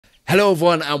Hello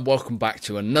everyone and welcome back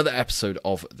to another episode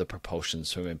of the Propulsion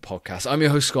Swimming Podcast. I'm your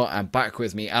host Scott, and back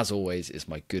with me as always is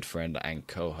my good friend and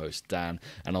co-host Dan.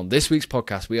 And on this week's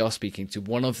podcast we are speaking to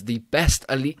one of the best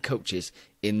elite coaches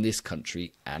in this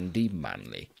country, Andi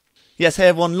Manley. Yes, hey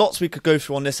everyone, lots we could go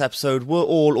through on this episode. We're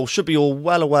all, or should be all,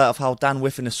 well aware of how Dan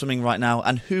Wiffen is swimming right now,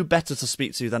 and who better to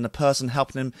speak to than the person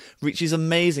helping him reach these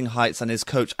amazing heights and his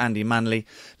coach, Andi Manley.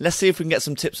 Let's see if we can get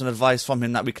some tips and advice from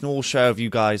him that we can all share with you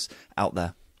guys out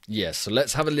there. Yes, so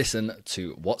let's have a listen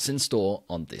to what's in store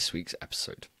on this week's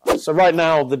episode. So right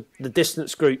now, the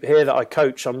distance group here that I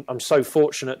coach, I'm so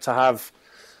fortunate to have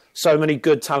so many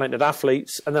good, talented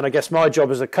athletes. And then I guess my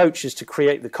job as a coach is to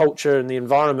create the culture and the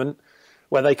environment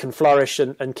where they can flourish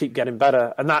and keep getting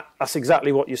better. And that's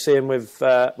exactly what you're seeing with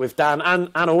Dan and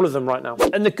all of them right now.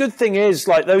 And the good thing is,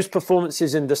 like, those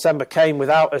performances in December came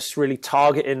without us really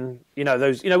targeting,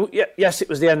 yes, it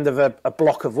was the end of a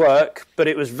block of work, but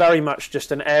it was very much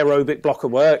just an aerobic block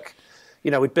of work.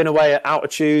 You know, we'd been away at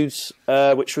altitudes,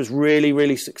 which was really,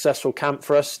 really successful camp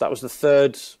for us. That was the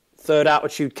third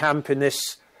altitude camp in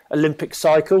this Olympic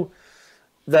cycle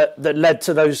that led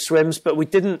to those swims, but we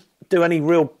didn't do any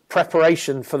real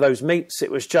preparation for those meets.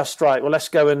 It was just, right, well, let's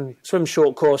go and swim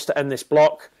short course to end this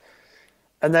block.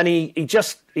 And then he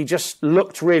just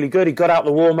looked really good. He got out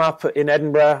the warm up in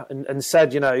Edinburgh and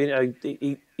said,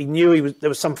 he knew there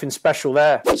was something special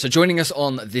there. So joining us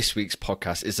on this week's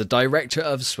podcast is the Director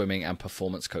of Swimming and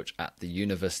Performance Coach at the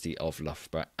University of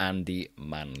Loughborough, Andi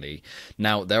Manley.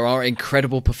 Now, there are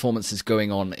incredible performances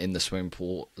going on in the swimming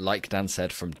pool, like Dan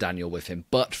said, from Daniel Wiffen,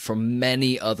 but from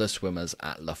many other swimmers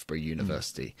at Loughborough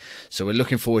University. So we're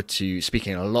looking forward to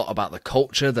speaking a lot about the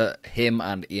culture that him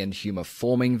and Ian Hume are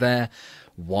forming there,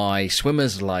 why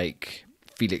swimmers like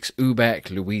Felix, Auböck,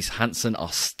 Louise, Hansson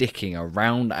are sticking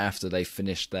around after they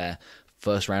finished their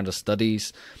first round of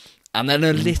studies, and then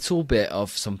a little bit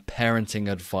of some parenting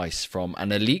advice from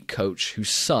an elite coach whose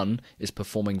son is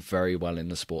performing very well in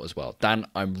the sport as well. Dan,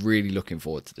 I'm really looking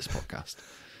forward to this podcast.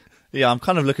 Yeah, I'm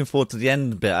kind of looking forward to the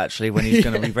end bit, actually, when he's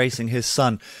going to be racing his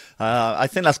son. I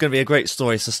think that's going to be a great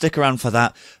story, so stick around for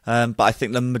that. But I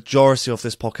think the majority of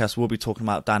this podcast will be talking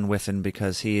about Dan Wiffen,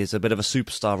 because he is a bit of a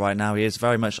superstar right now. He is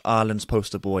very much Ireland's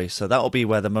poster boy, so that will be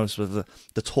where the most of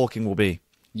the talking will be.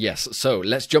 Yes, so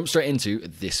let's jump straight into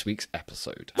this week's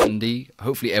episode. Andi,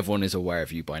 hopefully everyone is aware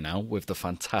of you by now with the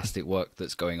fantastic work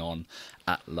that's going on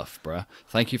at Loughborough.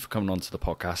 Thank you for coming on to the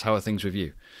podcast. How are things with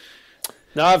you?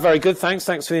 No, very good. Thanks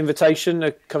for the invitation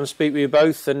to come and speak with you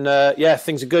both. And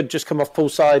things are good. Just come off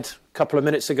poolside a couple of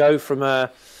minutes ago from a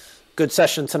good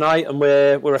session tonight, and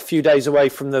we're a few days away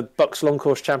from the Bucks Long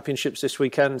Course Championships this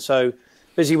weekend. So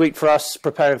busy week for us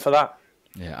preparing for that.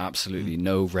 Yeah, absolutely.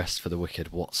 No rest for the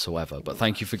wicked whatsoever. But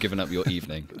thank you for giving up your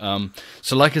evening.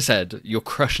 So like I said, you're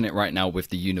crushing it right now with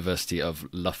the University of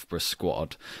Loughborough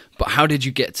squad. But how did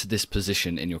you get to this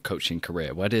position in your coaching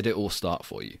career? Where did it all start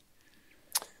for you?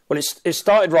 Well, it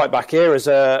started right back here as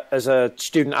a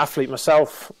student athlete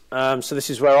myself. So this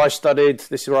is where I studied.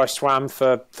 This is where I swam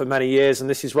for many years, and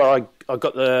this is where I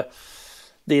got the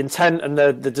intent and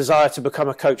the desire to become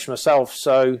a coach myself.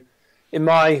 So in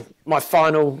my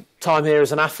final time here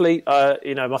as an athlete,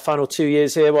 my final 2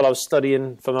 years here while I was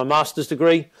studying for my master's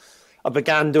degree, I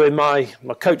began doing my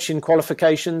coaching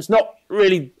qualifications. Not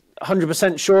really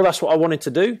 100% sure that's what I wanted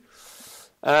to do.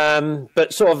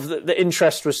 But sort of the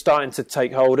interest was starting to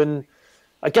take hold, and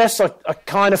I guess I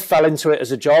kind of fell into it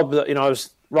as a job. That I was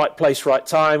right place, right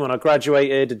time. When I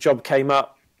graduated, a job came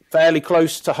up fairly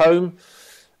close to home,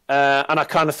 and I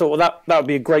kind of thought, well, that would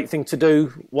be a great thing to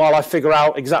do while I figure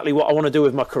out exactly what I want to do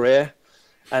with my career.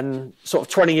 And sort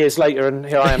of 20 years later, and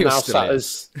here I am now, sat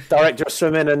as Director of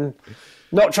Swimming, and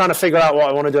not trying to figure out what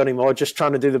I want to do anymore, just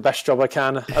trying to do the best job I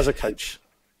can as a coach.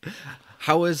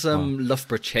 How has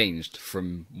Loughborough changed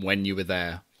from when you were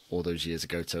there all those years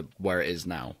ago to where it is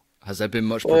now? Has there been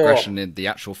much progression in the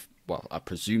actual, well, I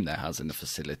presume there has, in the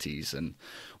facilities and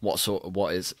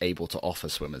what is able to offer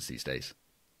swimmers these days?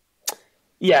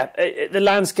 Yeah, the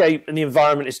landscape and the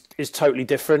environment is totally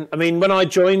different. I mean, when I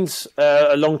joined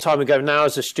a long time ago now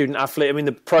as a student athlete, I mean,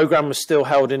 the program was still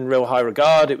held in real high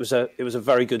regard. It was a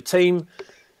very good team,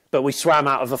 but we swam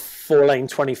out of a 4-lane,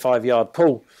 25-yard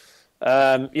pool.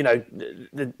 There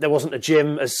wasn't a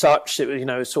gym as such. It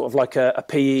was, sort of like a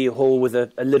PE hall with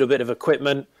a little bit of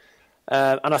equipment.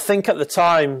 And I think at the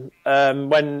time,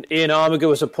 when Ian Armiger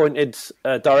was appointed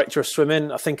Director of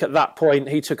Swimming, I think at that point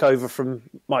he took over from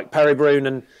Mike Perrybrune,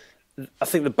 and I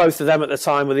think that both of them at the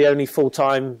time were the only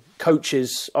full-time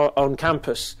coaches on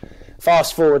campus.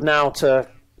 Fast forward now to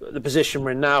the position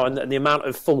we're in now, and the amount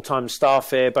of full-time staff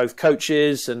here, both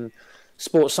coaches and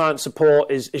sports science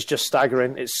support is just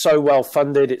staggering. It's so well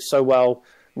funded, it's so well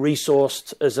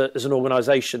resourced as an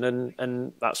organisation,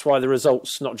 and that's why the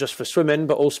results, not just for swimming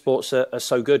but all sports, are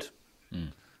so good.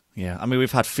 Yeah, I mean,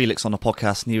 we've had Felix on the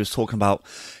podcast, and he was talking about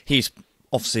he's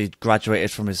obviously graduated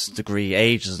from his degree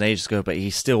ages and ages ago, but he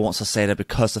still wants to stay there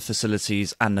because the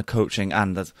facilities and the coaching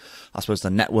and I suppose the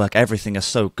network, everything is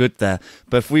so good there.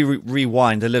 But if we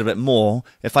rewind a little bit more,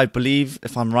 if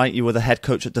I'm right, you were the head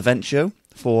coach at Daventio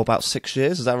for about 6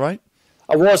 years, is that right?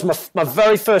 I was. My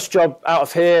very first job out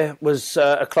of here was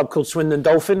a club called Swindon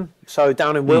Dolphin, so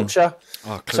down in Wiltshire.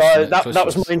 So that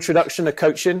was my introduction to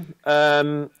coaching.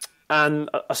 And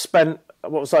I spent,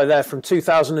 what was I there, from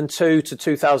 2002 to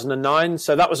 2009.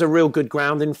 So that was a real good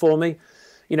grounding for me.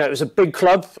 You know, it was a big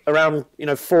club, around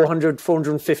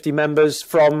 450 members,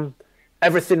 from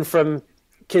everything from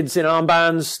kids in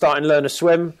armbands starting to learn to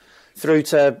swim through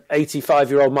to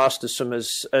 85-year-old master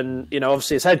swimmers. And,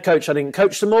 obviously as head coach, I didn't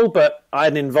coach them all, but I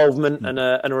had an involvement and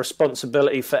a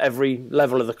responsibility for every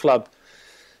level of the club.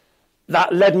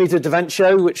 That led me to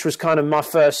Daventio, which was kind of my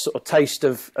first sort of taste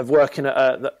of working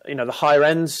at the higher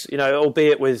ends,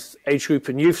 albeit with age group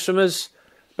and youth swimmers.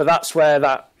 But that's where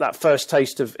that first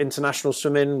taste of international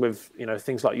swimming with,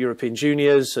 things like European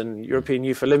Juniors and European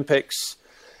Youth Olympics.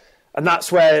 And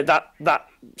that's where that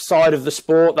side of the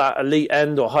sport, that elite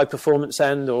end or high performance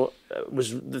end,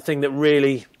 was the thing that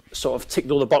really sort of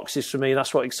ticked all the boxes for me.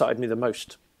 That's what excited me the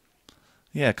most.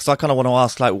 Yeah, because I kind of want to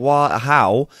ask,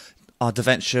 how are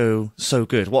Daventio so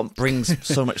good? What brings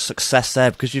so much success there?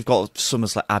 Because you've got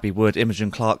swimmers like Abby Wood, Imogen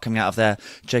Clark coming out of there,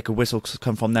 Jacob Whittle's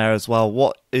come from there as well.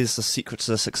 What is the secret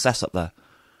to the success up there?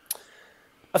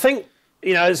 I think,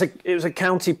 it was a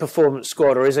county performance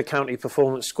squad, or is a county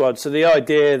performance squad. So the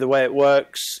idea, the way it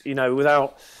works,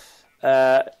 without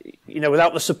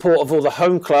the support of all the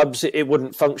home clubs, it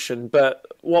wouldn't function. But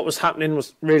what was happening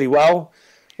was really well.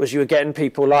 Was you were getting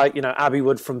people like, Abby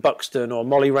Wood from Buxton or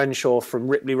Molly Renshaw from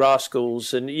Ripley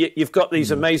Rascals. And you've got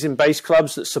these amazing base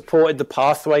clubs that supported the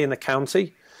pathway in the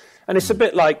county. And it's a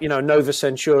bit like, Nova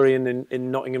Centurion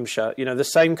in Nottinghamshire, the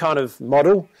same kind of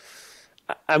model.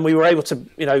 And we were able to,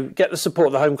 get the support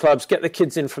of the home clubs, get the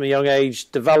kids in from a young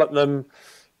age, develop them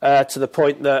to the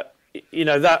point that,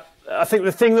 that I think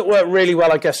the thing that worked really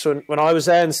well, I guess, when I was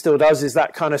there and still does, is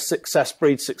that kind of success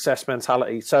breeds success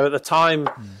mentality. So at the time,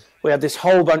 we had this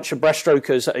whole bunch of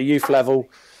breaststrokers at a youth level,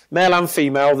 male and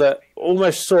female, that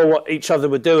almost saw what each other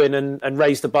were doing and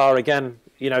raised the bar again.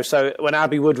 So when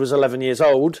Abby Wood was 11 years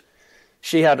old,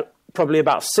 she had probably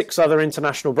about 6 other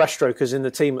international breaststrokers in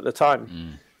the team at the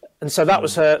time. And so that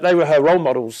was they were her role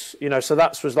models, so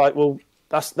that was like, well,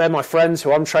 they're my friends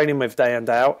who I'm training with day in,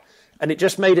 day out. And it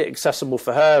just made it accessible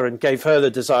for her and gave her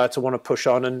the desire to want to push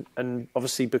on and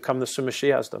obviously become the swimmer she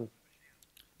has done.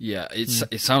 Yeah,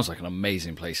 it sounds like an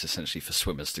amazing place essentially for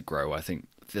swimmers to grow. I think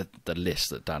the list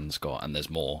that Dan's got, and there's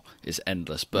more, is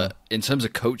endless. But in terms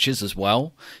of coaches as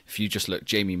well, if you just look,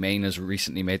 Jamie Main has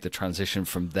recently made the transition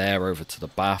from there over to the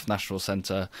Bath National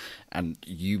Centre, and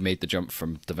you made the jump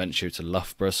from Daventio to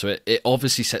Loughborough. So it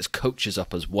obviously sets coaches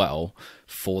up as well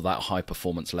for that high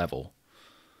performance level.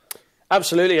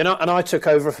 Absolutely, and I took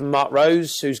over from Mark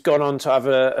Rose, who's gone on to have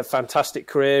a fantastic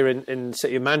career in the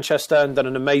city of Manchester and done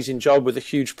an amazing job with a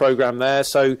huge programme there.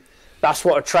 So that's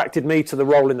what attracted me to the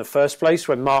role in the first place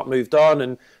when Mark moved on.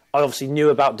 And I obviously knew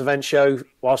about Daventio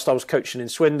whilst I was coaching in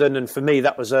Swindon. And for me,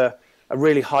 that was a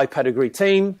really high pedigree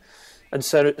team. And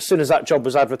so as soon as that job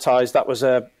was advertised, that was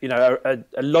a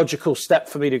logical step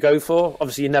for me to go for.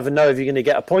 Obviously, you never know if you're going to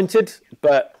get appointed.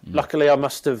 But luckily, I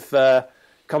must have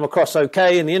come across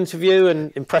okay in the interview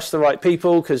and impressed the right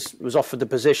people because I was offered the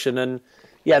position. And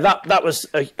yeah, that was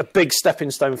a big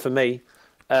stepping stone for me.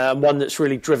 One that's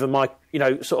really driven my,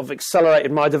 sort of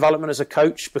accelerated my development as a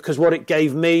coach, because what it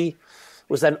gave me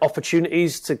was then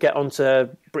opportunities to get onto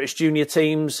British junior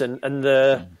teams and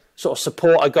the sort of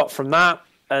support I got from that.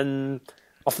 And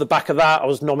off the back of that, I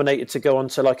was nominated to go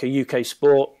onto like a UK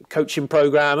sport coaching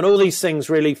program, and all these things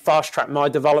really fast tracked my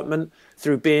development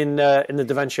through being in the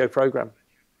Daventio program.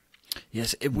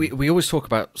 Yes, we always talk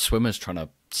about swimmers trying to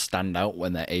stand out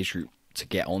when they're age group to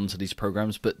get onto these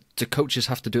programs, but do coaches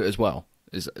have to do it as well?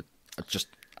 Is it just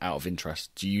out of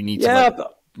interest? Do you need to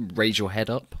raise your head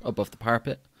up above the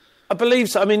parapet? I believe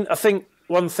so. I mean, I think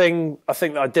one thing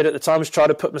that I did at the time was try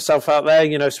to put myself out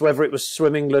there, so whether it was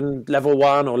Swim England level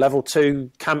 1 or level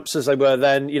 2 camps as they were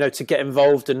then, to get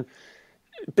involved and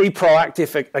be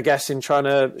proactive, I guess, in trying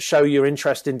to show your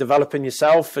interest in developing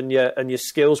yourself and your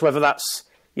skills, whether that's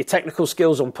your technical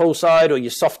skills on poolside or your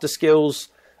softer skills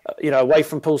away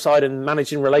from poolside and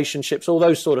managing relationships, all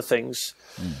those sort of things.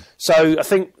 So I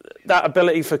think that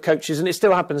ability for coaches, and it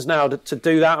still happens now, to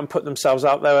do that and put themselves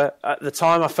out there. At the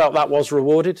time, I felt that was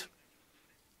rewarded.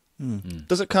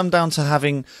 Does it come down to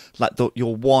having like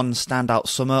your one standout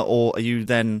swimmer, or are you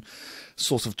then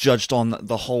sort of judged on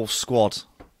the whole squad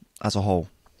as a whole?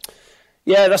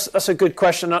 Yeah, that's a good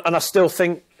question, and I still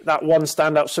think that one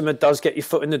standout swimmer does get your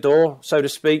foot in the door, so to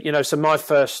speak. So my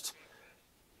first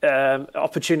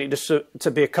opportunity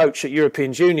to be a coach at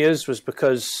European Juniors was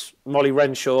because Molly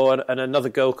Renshaw and another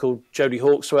girl called Jodie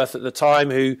Hawksworth at the time,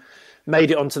 who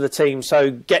made it onto the team. So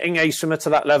getting a swimmer to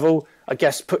that level, I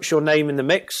guess, puts your name in the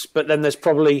mix. But then there's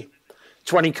probably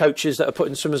 20 coaches that are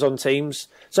putting swimmers on teams.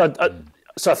 So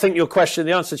I think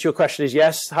the answer to your question is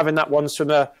yes. Having that one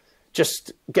swimmer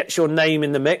just gets your name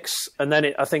in the mix. And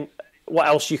then I think what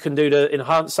else you can do to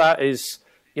enhance that is,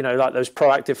 like those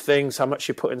proactive things, how much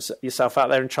you're putting yourself out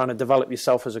there and trying to develop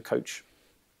yourself as a coach.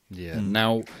 Yeah.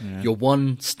 Now, your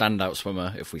one standout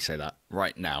swimmer, if we say that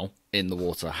right now in the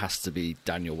water, has to be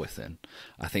Daniel Wiffen.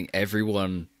 I think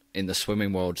everyone in the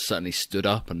swimming world certainly stood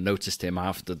up and noticed him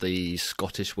after the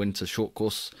Scottish Winter Short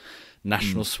Course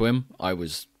National Swim. I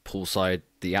was poolside.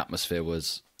 The atmosphere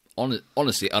was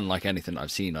honestly unlike anything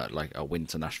I've seen at like a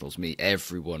Winter Nationals meet.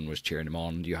 Everyone was cheering him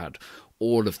on. You had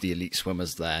all of the elite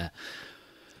swimmers there,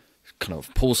 kind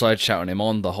of poolside shouting him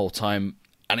on the whole time.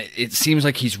 And it seems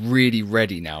like he's really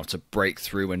ready now to break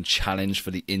through and challenge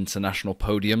for the international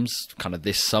podiums kind of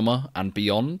this summer and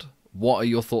beyond. What are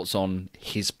your thoughts on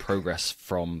his progress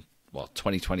from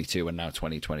 2022 and now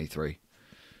 2023?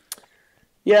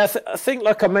 Yeah, I think,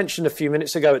 like I mentioned a few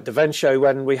minutes ago at the Ven Show,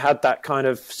 when we had that kind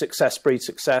of success breed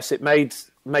success, it made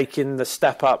making the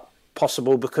step up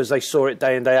possible because they saw it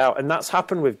day in, day out. And that's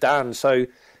happened with Dan. So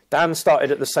Dan started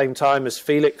at the same time as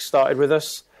Felix started with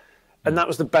us. And that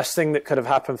was the best thing that could have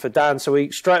happened for Dan. So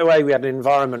straight away we had an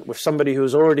environment with somebody who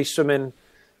was already swimming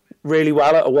really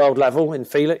well at a world level in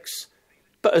Felix,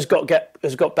 but has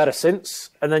got better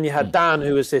since. And then you had Dan,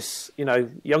 who was this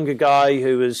younger guy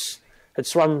who had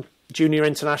swum junior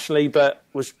internationally, but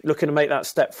was looking to make that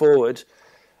step forward.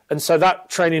 And so that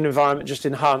training environment just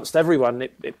enhanced everyone.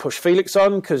 It pushed Felix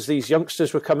on because these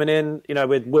youngsters were coming in.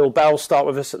 With Will Bell start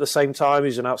with us at the same time.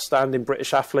 He's an outstanding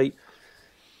British athlete.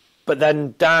 But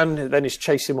then Dan is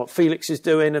chasing what Felix is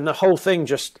doing, and the whole thing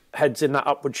just heads in that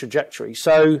upward trajectory.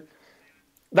 So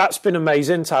that's been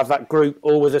amazing to have that group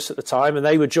all with us at the time, and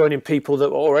they were joining people that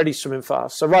were already swimming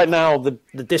fast. So right now, the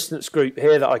distance group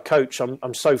here that I coach,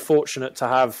 I'm so fortunate to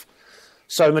have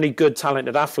so many good,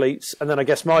 talented athletes. And then I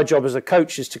guess my job as a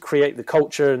coach is to create the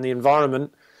culture and the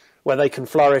environment where they can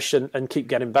flourish and keep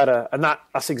getting better. And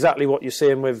that's exactly what you're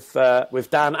seeing with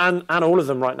Dan and all of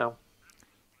them right now.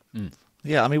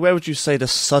 Yeah, I mean, where would you say the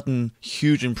sudden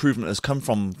huge improvement has come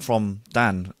from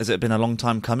Dan? Has it been a long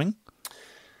time coming?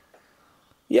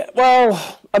 Yeah,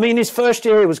 well, I mean, his first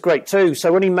year was great too.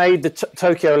 So when he made the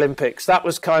Tokyo Olympics, that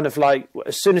was kind of like,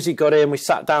 as soon as he got in, we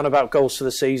sat down about goals for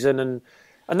the season.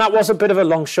 And that was a bit of a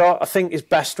long shot. I think his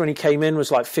best when he came in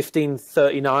was like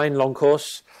 15:39 long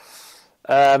course.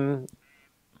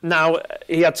 Now,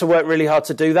 he had to work really hard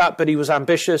to do that, but he was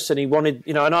ambitious and he wanted,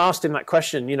 and I asked him that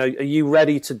question, are you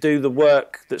ready to do the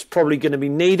work that's probably going to be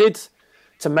needed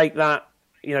to make that,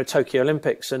 Tokyo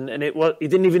Olympics? And he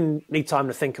didn't even need time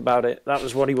to think about it. That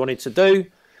was what he wanted to do.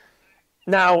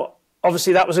 Now,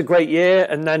 obviously, that was a great year.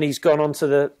 And then he's gone on to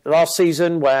the last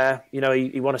season where,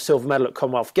 he won a silver medal at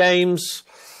Commonwealth Games.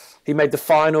 He made the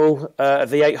final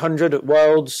of the 800 at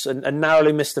Worlds and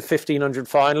narrowly missed the 1500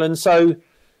 final. And so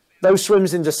those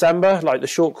swims in December, like the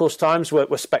short course times, were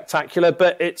spectacular.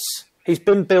 But he's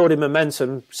been building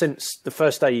momentum since the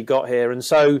first day he got here. And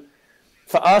so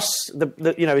for us,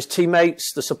 his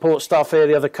teammates, the support staff here,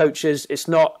 the other coaches, it's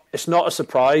not a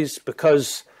surprise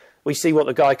because we see what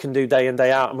the guy can do day in,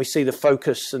 day out. And we see the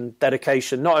focus and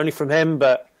dedication, not only from him,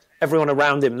 but everyone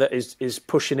around him that is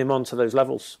pushing him on to those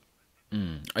levels.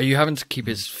 Are you having to keep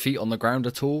his feet on the ground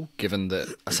at all, given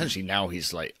that essentially now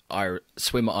he's like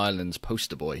Swimmer Ireland's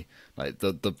poster boy? Like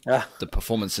the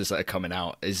performances that are coming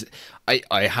out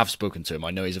I have spoken to him.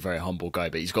 I know he's a very humble guy,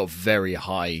 but he's got very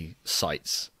high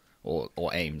sights or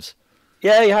aims.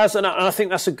 Yeah, he has, and I think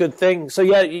that's a good thing. So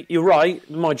yeah, you're right.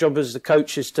 My job as the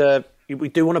coach is we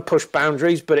do want to push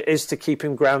boundaries, but it is to keep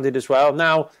him grounded as well.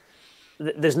 Now,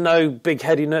 there's no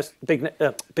big-headedness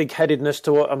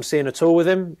to what I'm seeing at all with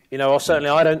him. I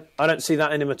don't see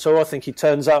that in him at all. I think he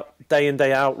turns up day in,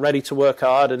 day out, ready to work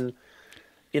hard, and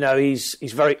he's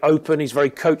very open. He's very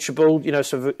coachable.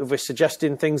 So if we're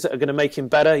suggesting things that are going to make him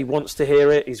better, he wants to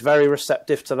hear it. He's very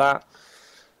receptive to that.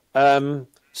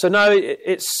 So no,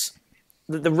 it's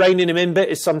the reining him in bit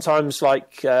is sometimes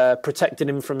like protecting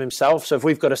him from himself. So if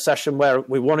we've got a session where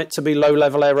we want it to be low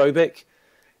level aerobic,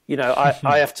 you know,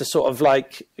 I have to sort of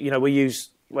like, you know, we use,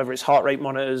 whether it's heart rate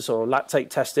monitors or lactate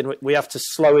testing, we have to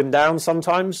slow him down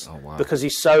sometimes because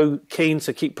he's so keen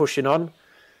to keep pushing on.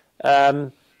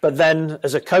 But then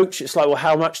as a coach, it's like, well,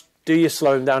 how much do you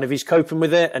slow him down if he's coping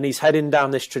with it and he's heading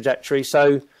down this trajectory?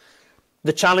 So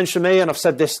the challenge for me, and I've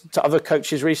said this to other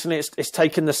coaches recently, it's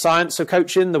taking the science of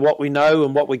coaching, the what we know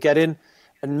and what we're getting,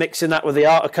 and mixing that with the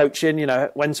art of coaching, you know,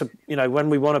 when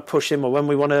we want to push him or when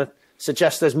we want to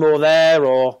suggest there's more there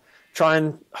or try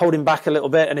and hold him back a little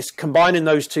bit. And it's combining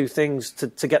those two things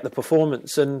to get the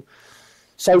performance. And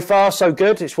so far, so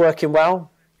good. It's working well.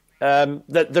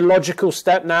 The logical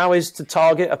step now is to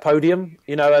target a podium,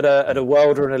 you know, at a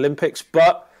World or an Olympics.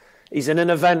 But he's in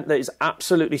an event that is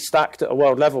absolutely stacked at a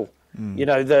world level. You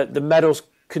know, the medals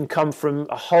can come from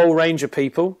a whole range of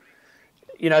people.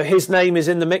 You know, his name is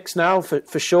in the mix now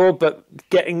for sure, but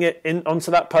getting it in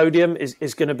onto that podium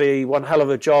is going to be one hell of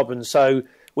a job. And so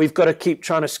we've got to keep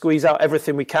trying to squeeze out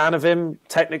everything we can of him,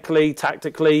 technically,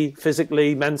 tactically,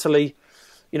 physically, mentally,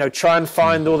 you know, try and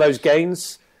find all those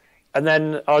gains. And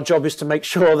then our job is to make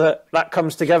sure that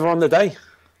comes together on the day.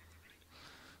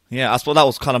 Yeah, that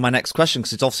was kind of my next question,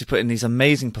 because he's obviously put in these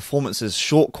amazing performances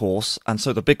short course, and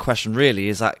so the big question really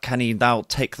is that can he now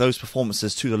take those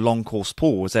performances to the long course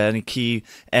pool? Is there any key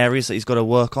areas that he's got to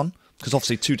work on? Because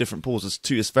obviously two different pools, it's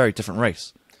a very different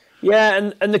race.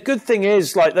 Yeah, and the good thing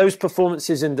is, like, those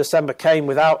performances in December came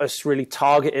without us really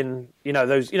targeting, you know,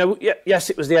 those, you know, yes,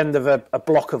 it was the end of a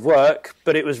block of work,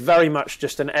 but it was very much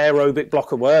just an aerobic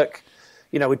block of work.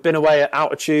 You know, we'd been away at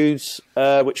altitudes,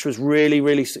 which was really,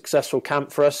 really successful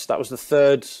camp for us. That was the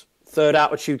third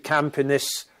altitude camp in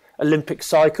this Olympic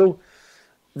cycle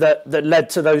that led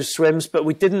to those swims. But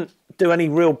we didn't do any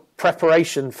real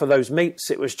preparation for those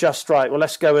meets. It was just, right, well,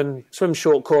 let's go and swim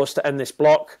short course to end this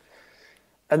block.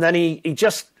 And then he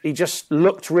just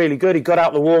looked really good. He got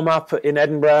out the warm up in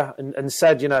Edinburgh and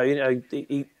said,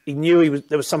 he knew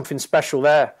there was something special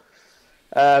there.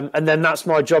 And then that's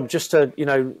my job, just to, you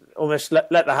know, almost let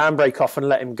the handbrake off and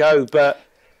let him go. But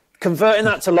converting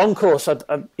that to long course, it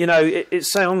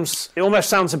almost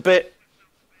sounds a bit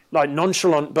like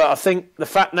nonchalant, but I think the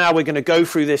fact now we're going to go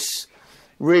through this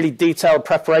really detailed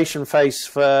preparation phase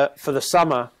for the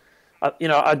summer,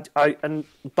 and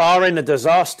barring a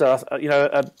disaster, you know,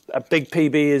 a big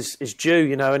PB is due,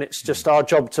 you know, and it's just our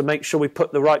job to make sure we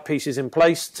put the right pieces in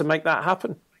place to make that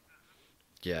happen.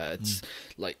 Yeah, it's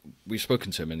like we've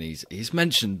spoken to him and he's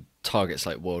mentioned targets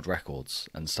like world records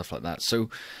and stuff like that.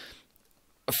 So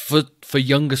for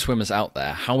younger swimmers out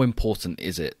there, how important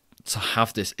is it to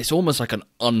have this? It's almost like an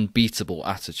unbeatable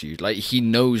attitude. Like, he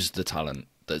knows the talent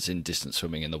that's in distance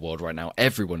swimming in the world right now.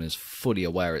 Everyone is fully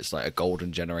aware it's like a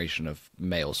golden generation of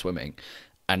male swimming,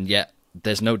 and yet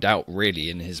there's no doubt really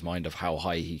in his mind of how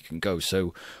high he can go.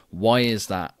 So why is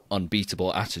that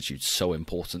unbeatable attitude so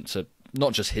important to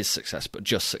not just his success, but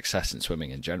just success in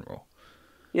swimming in general?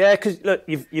 Yeah, because look,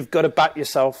 you've got to back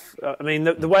yourself. I mean,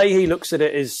 the way he looks at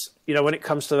it is, you know, when it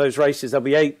comes to those races, there'll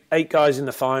be eight guys in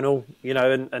the final, you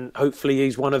know, and hopefully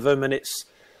he's one of them. And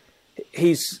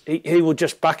he will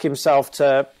just back himself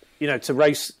to, you know, to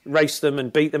race them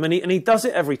and beat them, and he does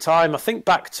it every time. I think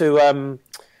back to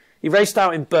he raced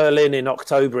out in Berlin in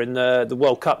October in the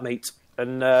World Cup meet,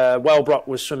 and Wellbrock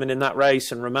was swimming in that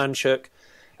race, and Romanchuk.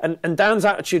 And Dan's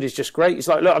attitude is just great. He's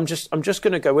like, look, I'm just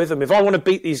going to go with them. If I want to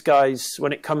beat these guys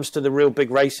when it comes to the real big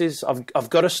races, I've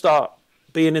got to start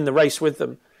being in the race with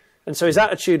them. And so his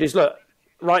attitude is, look,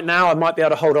 right now I might be able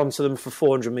to hold on to them for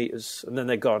 400 meters and then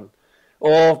they're gone.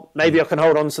 Or maybe I can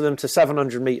hold on to them to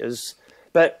 700 meters.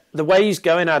 But the way he's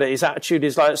going at it, his attitude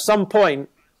is like, at some point,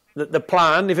 the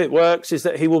plan, if it works, is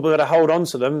that he will be able to hold on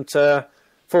to them to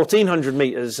 1400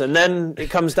 meters. And then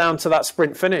it comes down to that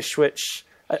sprint finish, which,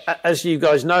 as you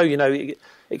guys know, you know,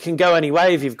 it can go any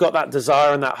way if you've got that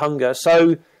desire and that hunger.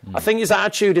 So I think his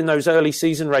attitude in those early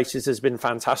season races has been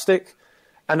fantastic.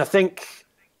 And I think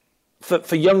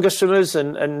for younger swimmers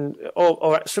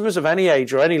or swimmers of any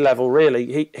age or any level,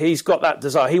 really, he's got that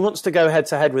desire. He wants to go head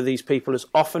to head with these people as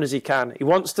often as he can. He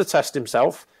wants to test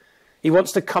himself. He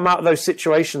wants to come out of those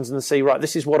situations and see, right,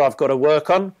 this is what I've got to work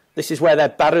on. This is where they're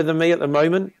better than me at the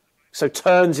moment. So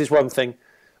turns is one thing.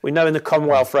 We know in the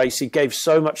Commonwealth race, he gave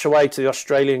so much away to the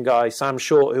Australian guy, Sam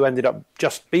Short, who ended up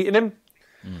just beating him.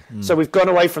 Mm-hmm. So we've gone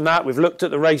away from that. We've looked at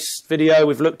the race video.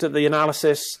 We've looked at the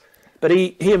analysis. But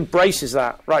he embraces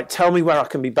that. Right, tell me where I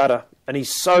can be better. And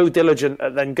he's so diligent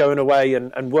at then going away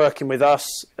and working with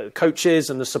us, coaches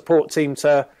and the support team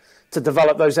to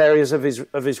develop those areas of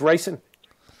his racing.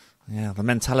 Yeah, the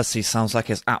mentality sounds like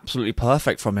it's absolutely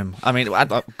perfect from him. I mean,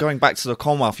 going back to the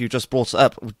Commonwealth, you just brought it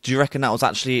up. Do you reckon that was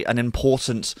actually an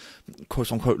important,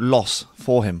 quote-unquote, loss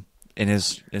for him in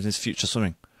his future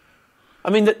swimming? I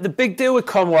mean, the big deal with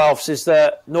Commonwealths is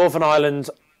that Northern Ireland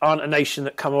aren't a nation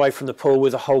that come away from the pool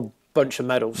with a whole bunch of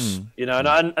medals,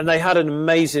 and they had an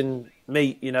amazing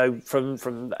meet, from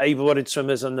the able-bodied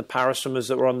swimmers and the para swimmers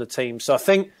that were on the team. So I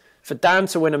think for Dan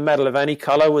to win a medal of any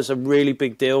colour was a really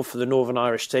big deal for the Northern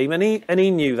Irish team, and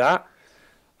he knew that.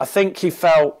 I think he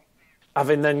felt,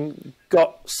 having then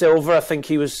got silver, I think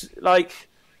he was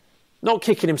not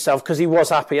kicking himself because he was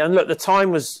happy. And look, the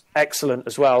time was excellent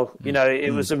as well.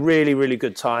 It was a really, really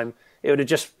good time. It would have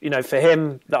just, for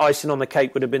him, the icing on the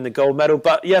cake would have been the gold medal.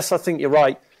 But yes, I think you're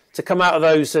right. To come out of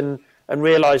those and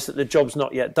realise that the job's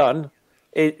not yet done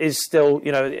is still,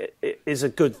 it is a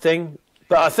good thing.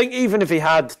 But I think even if he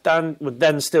had, Dan would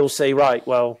then still say, right,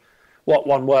 well, what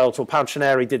won Worlds? Or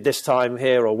Paucineri did this time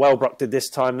here, or Wellbrook did this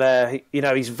time there.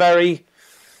 He's very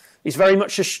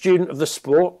much a student of the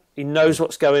sport. He knows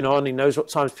what's going on. He knows what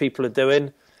times people are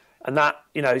doing. And that,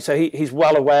 so he's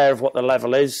well aware of what the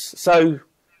level is. So,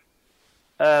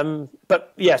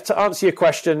 but yeah, to answer your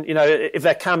question, if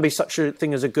there can be such a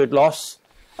thing as a good loss,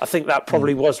 I think that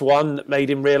probably was one that made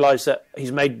him realise that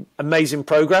he's made amazing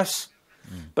progress.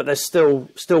 But there's still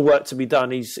work to be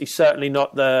done. He's certainly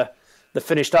not the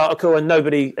finished article, and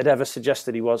nobody had ever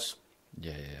suggested he was.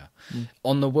 Yeah.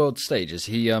 On the world stage, is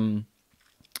he?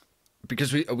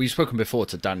 Because we've spoken before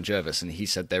to Dan Jervis, and he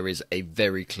said there is a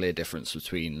very clear difference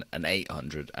between an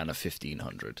 800 and a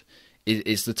 1500.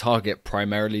 Is the target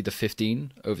primarily the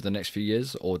 15 over the next few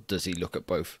years, or does he look at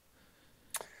both?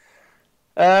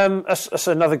 That's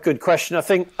another good question. I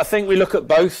think we look at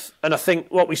both, and I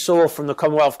think what we saw from the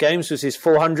Commonwealth Games was his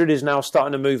 400 is now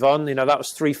starting to move on. That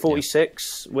was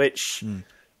 346, which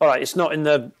all right, it's not in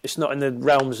the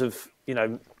realms of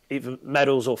even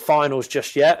medals or finals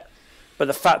just yet. But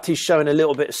the fact he's showing a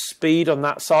little bit of speed on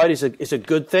that side is a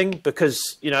good thing,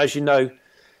 because as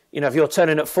if you're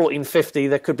turning at 1450,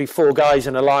 there could be four guys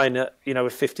in a line at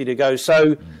with 50 to go.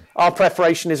 So our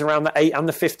preparation is around the 8 and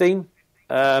the 15.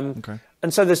 Okay.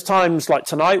 And so there's times like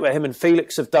tonight where him and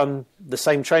Felix have done the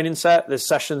same training set. There's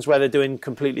sessions where they're doing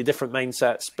completely different main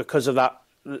sets because of that,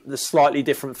 the slightly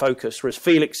different focus. Whereas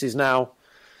Felix is now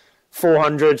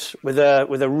 400 with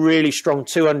a really strong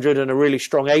 200 and a really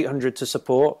strong 800 to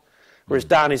support. Whereas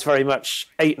Dan is very much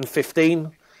 8 and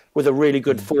 15 with a really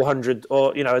good 400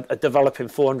 or, a developing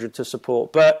 400 to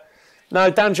support. But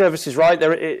no, Dan Jervis is right.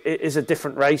 It is a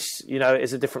different race. It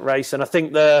is a different race. And I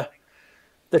think the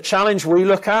challenge we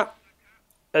look at,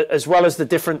 as well as the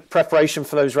different preparation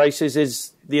for those races,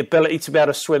 is the ability to be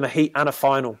able to swim a heat and a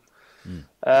final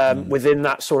within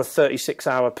that sort of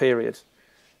 36-hour period.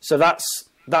 So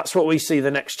that's what we see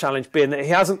the next challenge being, that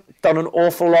he hasn't done an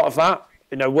awful lot of that.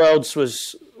 Worlds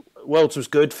was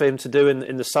good for him to do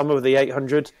in the summer with the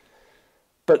 800.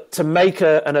 But to make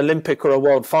an Olympic or a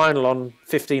world final on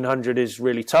 1500 is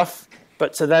really tough.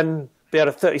 But to then be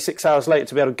able to 36 hours later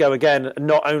to be able to go again and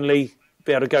not only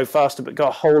be able to go faster, but go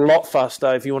a whole lot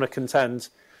faster if you want to contend.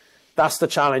 That's the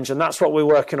challenge. And that's what we're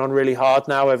working on really hard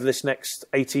now over this next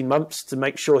 18 months to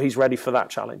make sure he's ready for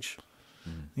that challenge.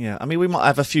 Yeah, I mean, we might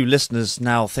have a few listeners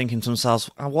now thinking to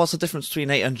themselves, what's the difference between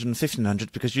 800 and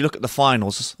 1500? Because you look at the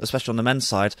finals, especially on the men's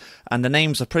side, and the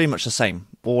names are pretty much the same.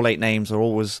 All 8 names are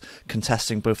always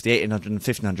contesting both the 800 and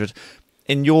 1500.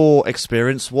 In your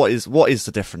experience, what is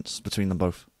the difference between them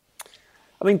both?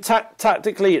 I mean,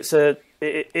 tactically, it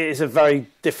is a very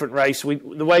different race.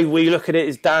 The way we look at it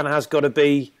is Dan has got to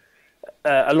be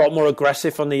a lot more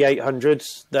aggressive on the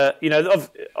 800s.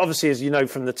 Obviously, as you know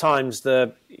from the times,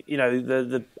 the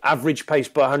average pace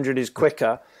per 100 is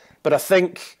quicker. But I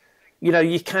think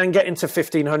you can get into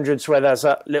 1500s where there's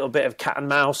a little bit of cat and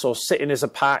mouse or sitting as a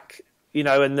pack.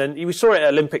 And then we saw it at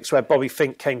Olympics where Bobby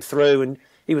Fink came through and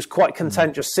he was quite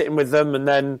content just sitting with them, and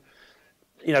then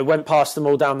went past them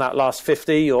all down that last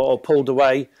 50 or pulled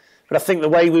away. But I think the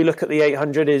way we look at the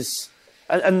 800 is,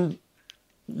 and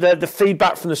the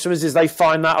feedback from the swimmers is they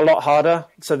find that a lot harder.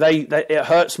 So it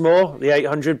hurts more, the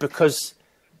 800, because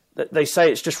they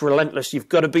say it's just relentless. You've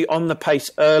got to be on the pace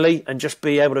early and just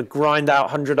be able to grind out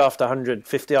 100 after 100,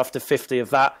 50 after 50 of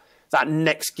that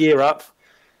next gear up.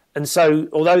 And so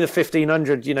although the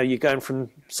 1500, you're going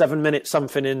from 7 minutes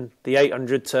something in the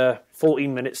 800 to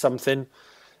 14 minutes something,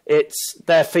 it's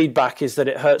their feedback is that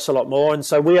it hurts a lot more. And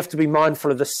so we have to be mindful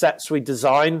of the sets we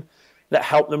design that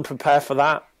help them prepare for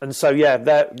that. And so, yeah,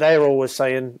 they're always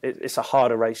saying it's a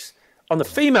harder race. On the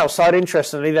female side,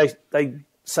 interestingly, they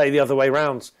say the other way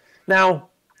round. Now,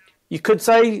 you could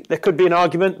say there could be an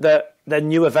argument that they're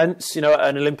new events, at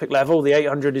an Olympic level. The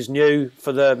 800 is new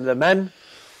for the men.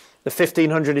 The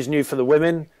 1500 is new for the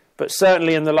women. But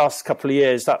certainly in the last couple of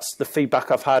years, that's the feedback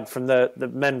I've had from the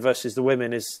men versus the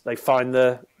women, is they find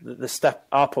the step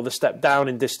up or the step down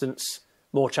in distance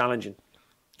more challenging.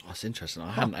 Oh, that's interesting.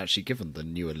 I hadn't actually given the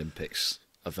new Olympics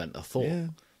event a thought. Yeah.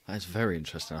 That's very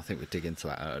interesting. I think we'll dig into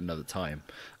that at another time.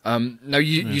 Now,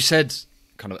 you said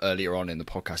kind of earlier on in the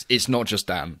podcast, it's not just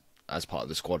Dan as part of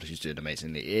the squad who's doing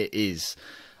amazingly.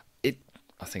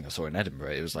 I think I saw in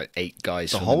Edinburgh, it was like 8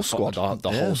 guys. The whole squad.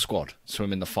 The whole squad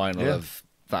swim in the final of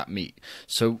that meet.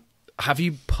 So have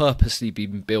you purposely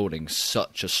been building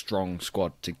such a strong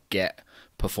squad to get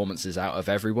performances out of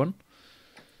everyone?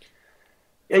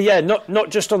 Yeah, not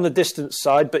just on the distance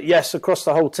side, but yes, across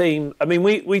the whole team. I mean,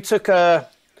 we took a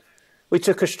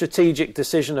strategic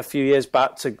decision a few years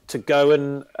back to go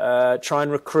and try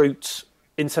and recruit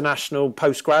international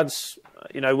postgrads.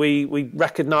 We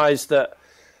recognised that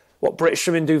what British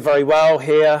swimming do very well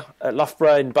here at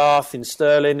Loughborough, in Bath, in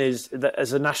Stirling, is that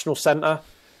as a national centre,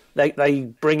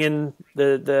 they bring in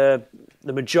the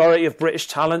majority of British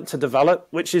talent to develop,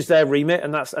 which is their remit,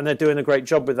 and they're doing a great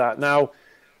job with that. Now,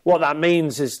 what that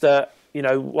means is that,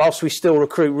 whilst we still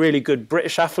recruit really good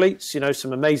British athletes,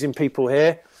 some amazing people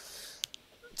here,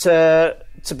 to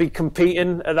be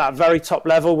competing at that very top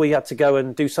level, we had to go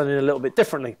and do something a little bit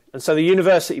differently. And so the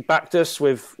university backed us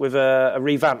with a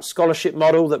revamped scholarship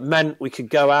model that meant we could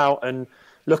go out and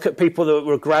look at people that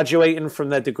were graduating from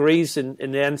their degrees in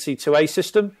the NC2A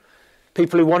system,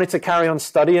 people who wanted to carry on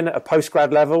studying at a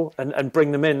postgrad level and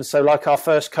bring them in. So like our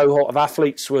first cohort of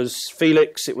athletes was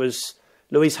Felix, it was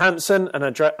Louise Hansson and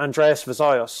Andreas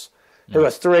Vazaios, who are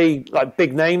 3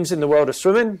 big names in the world of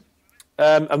swimming.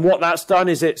 And what that's done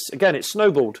is it's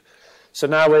snowballed. So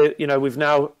now we've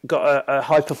now got a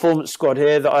high performance squad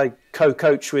here that I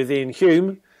co-coach with Ian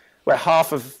Hume, where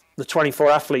half of the 24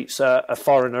 athletes are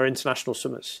foreign or international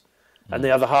swimmers, and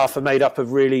the other half are made up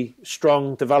of really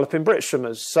strong developing British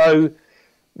swimmers. So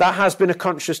that has been a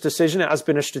conscious decision. It has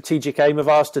been a strategic aim of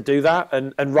ours to do that,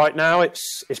 and right now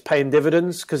it's paying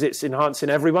dividends because it's enhancing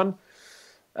everyone.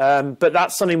 But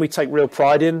that's something we take real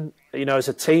pride in, as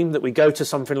a team, that we go to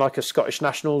something like a Scottish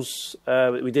Nationals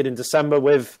that we did in December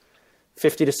with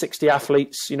 50 to 60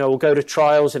 athletes. We'll go to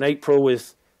trials in April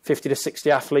with 50 to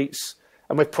 60 athletes,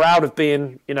 and we're proud of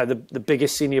being, the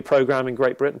biggest senior program in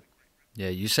Great Britain. Yeah,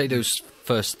 you say those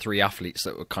first 3 athletes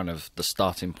that were kind of the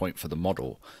starting point for the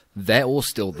model, they're all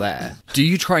still there. Do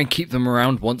you try and keep them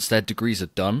around once their degrees are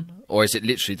done, or is it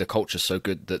literally the culture so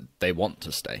good that they want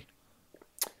to stay?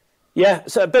 Yeah,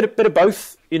 so a bit of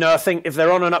both. I think if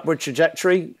they're on an upward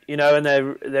trajectory, and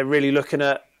they're really looking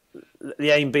at the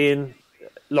aim being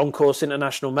long course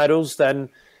international medals, then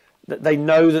they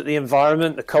know that the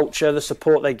environment, the culture, the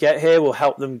support they get here will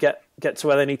help them get to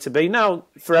where they need to be. Now,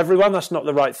 for everyone, that's not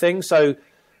the right thing. So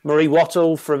Marie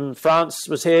Wattle from France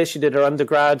was here. She did her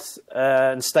undergrad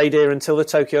and stayed here until the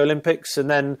Tokyo Olympics, and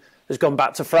then has gone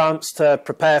back to France to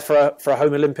prepare for a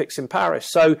home Olympics in Paris.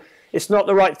 So it's not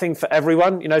the right thing for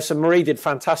everyone. So Marie did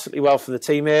fantastically well for the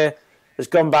team here, has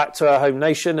gone back to her home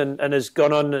nation and has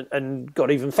gone on and got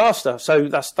even faster. So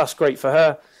that's great for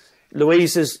her.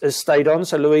 Louise has stayed on.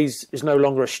 So Louise is no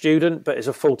longer a student, but is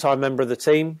a full-time member of the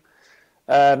team.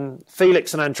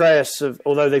 Felix and Andreas,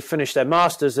 although they've finished their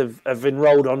masters, have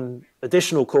enrolled on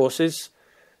additional courses.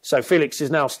 So Felix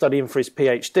is now studying for his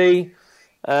PhD,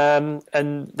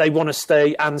 and they want to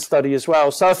stay and study as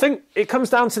well. So I think it comes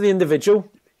down to the individual.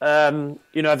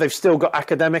 If they've still got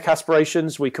academic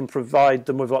aspirations, we can provide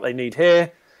them with what they need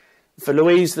here. For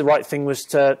Louise, the right thing was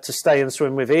to stay and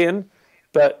swim with Ian,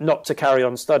 but not to carry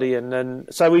on studying. And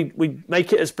so we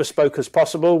make it as bespoke as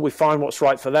possible. We find what's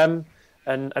right for them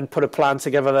and put a plan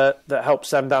together that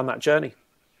helps them down that journey.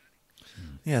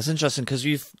 Yeah, it's interesting because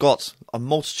you've got a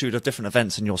multitude of different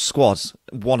events in your squad,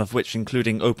 one of which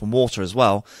including open water as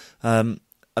well.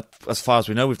 As far as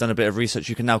we know, we've done a bit of research.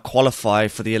 You can now qualify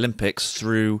for the Olympics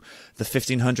through the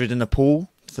 1500 in the pool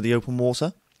for the open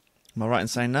water. Am I right in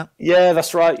saying that? Yeah,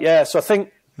 that's right. Yeah, so I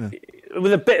think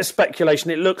with a bit of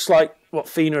speculation, it looks like what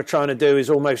FINA are trying to do is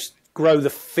almost grow the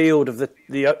field of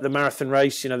the marathon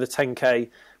race, the 10K,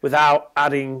 without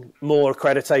adding more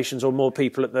accreditations or more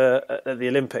people at the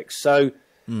Olympics. So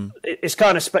it's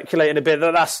kind of speculating a bit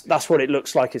that that's what it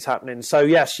looks like is happening. So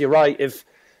yes, you're right.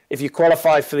 If you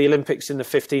qualify for the Olympics in the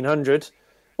 1500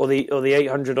 or the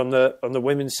 800 on the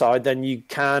women's side, then you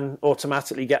can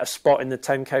automatically get a spot in the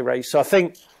 10K race. So I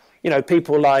think,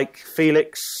 people like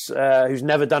Felix, who's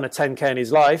never done a 10K in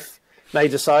his life, may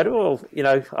decide, I'll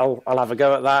have a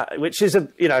go at that, which is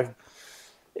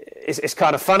it's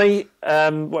kind of funny.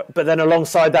 But then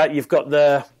alongside that, you've got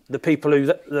the the people who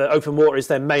the open water is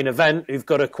their main event, who've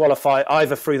got to qualify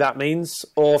either through that means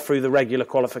or through the regular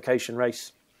qualification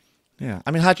race. Yeah,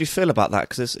 I mean, how do you feel about that?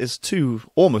 Because it's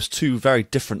almost two very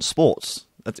different sports.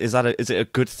 Is it a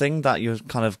good thing that you're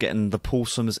kind of getting the pool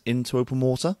swimmers into open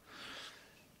water?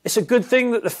 It's a good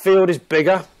thing that the field is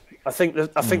bigger. I think the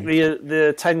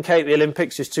 10K at the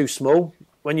Olympics is too small.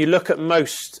 When you look at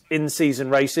most in-season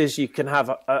races, you can have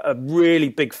a really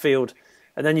big field,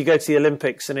 and then you go to the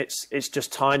Olympics and it's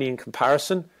just tiny in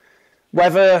comparison.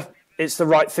 Whether it's the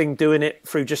right thing doing it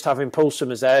through just having pool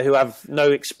swimmers there who have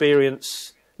no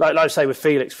experience, like I say with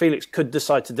Felix could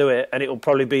decide to do it, and it will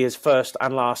probably be his first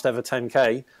and last ever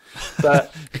 10K,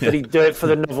 but he'd do it for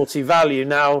the novelty value.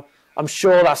 Now, I'm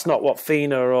sure that's not what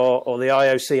FINA or the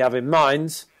IOC have in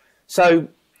mind. So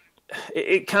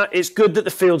it's good that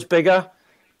the field's bigger,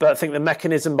 but I think the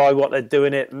mechanism by what they're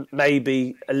doing it may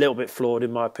be a little bit flawed,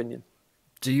 in my opinion.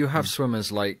 Do you have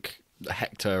swimmers like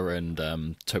Hector and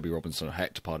Toby Robinson, or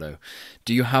Hector Pardo?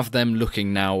 Do you have them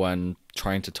looking now and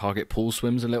trying to target pool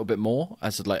swims a little bit more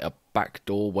as like a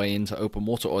backdoor way into open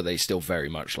water, or are they still very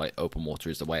much like open water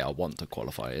is the way I want to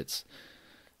qualify? It's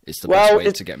the best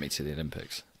way to get me to the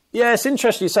Olympics. Yeah, it's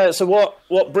interesting you say it. So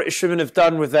what British Swimming have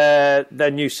done with their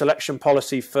new selection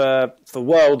policy for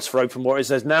Worlds for open water is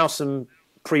there's now some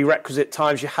prerequisite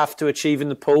times you have to achieve in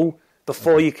the pool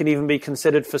before you can even be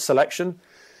considered for selection.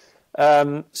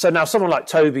 So now someone like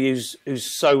Toby,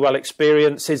 who's so well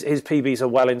experienced, his PBs are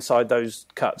well inside those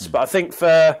cuts. But I think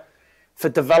for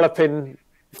developing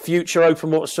future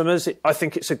open water swimmers, I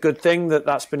think it's a good thing that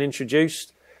that's been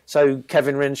introduced. So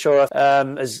Kevin Renshaw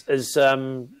has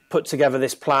put together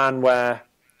this plan where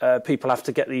people have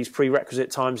to get these prerequisite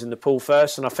times in the pool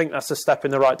first, and I think that's a step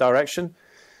in the right direction.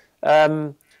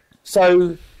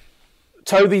 So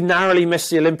Toby narrowly missed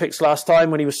the Olympics last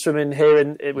time when he was swimming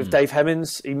here with Dave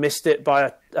Hemmings. He missed it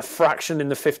by a fraction in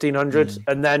the 1500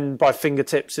 and then by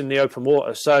fingertips in the open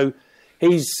water. So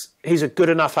he's a good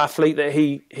enough athlete that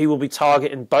he will be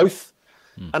targeting both.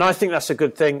 And I think that's a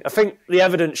good thing. I think the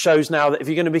evidence shows now that if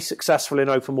you're going to be successful in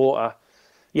open water,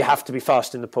 you have to be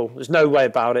fast in the pool. There's no way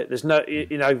about it. There's no,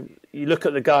 you look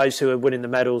at the guys who are winning the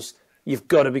medals, you've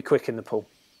got to be quick in the pool.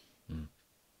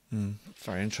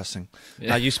 Very interesting. Yeah.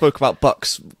 Now, you spoke about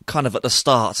Bucks kind of at the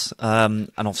start,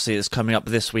 and obviously it's coming up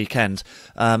this weekend.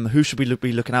 Who should we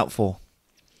be looking out for?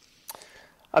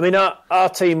 I mean, our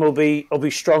team will be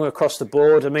strong across the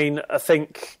board. I mean, I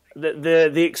think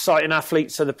the exciting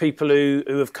athletes are the people who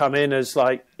have come in as,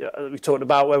 like we talked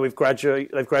about, where they've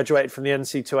graduated from the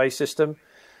NC2A system.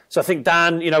 So I think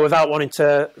Dan, without wanting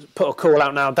to put a call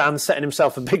out now, Dan's setting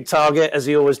himself a big target, as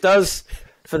he always does,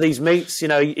 for these meets.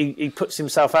 He puts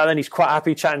himself out there and he's quite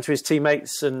happy chatting to his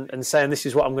teammates and saying, this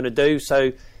is what I'm going to do.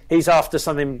 So he's after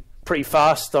something pretty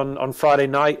fast on Friday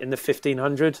night in the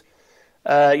 1500.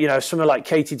 Someone like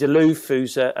Katie DeLoof,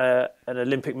 who's an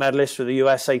Olympic medalist for the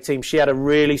USA team, she had a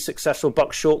really successful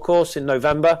Bucks short course in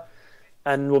November,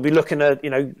 and we'll be looking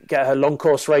to get her long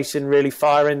course racing really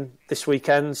firing this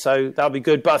weekend, so that'll be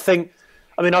good. But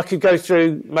I could go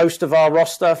through most of our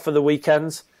roster for the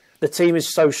weekends. The team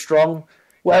is so strong.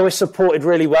 Where we're supported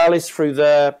really well is through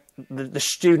the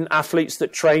student athletes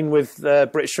that train with the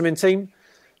British swimming team.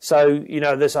 So,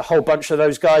 there's a whole bunch of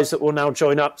those guys that will now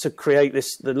join up to create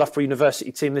the Loughborough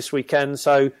University team this weekend.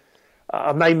 So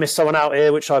I may miss someone out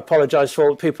here, which I apologise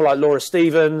for. People like Laura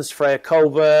Stevens, Freya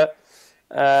Colbert,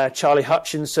 Charlie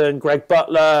Hutchinson, Greg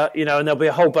Butler, and there'll be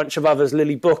a whole bunch of others,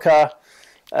 Lily Booker,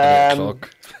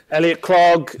 Elliot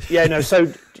Clogg.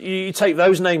 So you take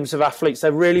those names of athletes,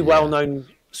 they're really well-known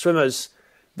swimmers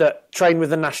that train with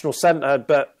the national centre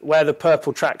but wear the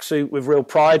purple tracksuit with real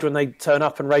pride when they turn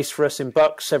up and race for us in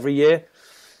Bucks every year.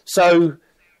 So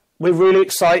we're really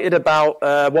excited about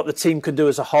what the team can do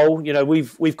as a whole.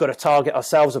 We've got to target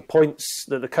ourselves of points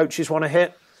that the coaches want to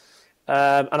hit.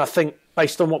 And I think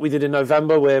based on what we did in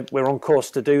November, we're on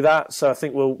course to do that. So I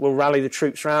think we'll rally the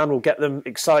troops around. We'll get them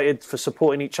excited for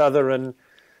supporting each other. And,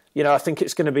 I think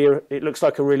it's going to be, it looks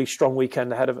like a really strong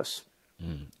weekend ahead of us.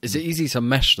 Is it easy to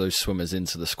mesh those swimmers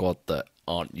into the squad that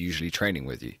aren't usually training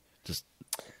with you?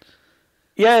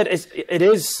 Yeah, it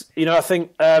is. I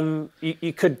think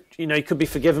you could be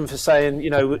forgiven for saying,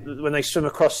 when they swim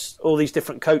across all these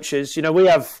different coaches. We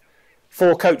have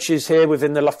 4 coaches here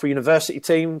within the Loughborough University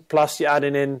team, plus you're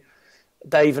adding in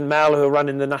Dave and Mel, who are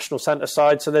running the national centre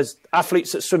side. So there's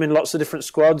athletes that swim in lots of different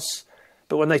squads,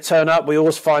 but when they turn up, we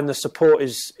always find the support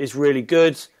is really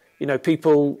good.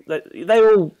 People, they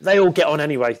all get on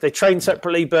anyway. They train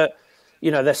separately, but,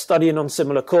 they're studying on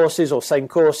similar courses or same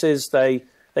courses. They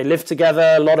live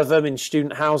together, a lot of them in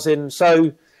student housing.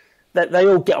 So they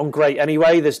all get on great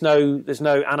anyway. There's no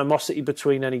animosity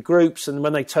between any groups, and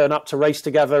when they turn up to race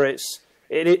together,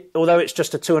 although it's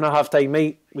just a 2.5 day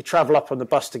meet, we travel up on the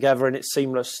bus together and it's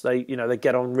seamless. They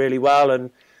get on really well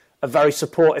and are very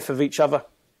supportive of each other.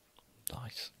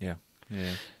 Nice. Yeah.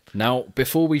 Now,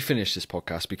 before we finish this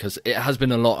podcast, because it has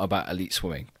been a lot about elite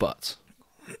swimming, but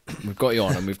we've got you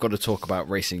on and we've got to talk about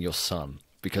racing your son,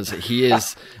 because he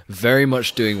is very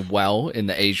much doing well in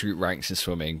the age group ranks in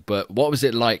swimming. But what was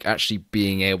it like actually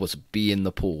being able to be in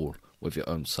the pool with your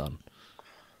own son?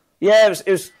 Yeah,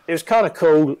 it was kind of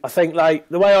cool. I think, like,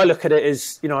 the way I look at it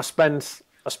is, I spend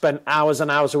hours and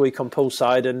hours a week on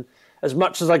poolside, and as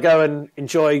much as I go and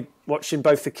enjoy watching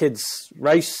both the kids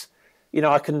race,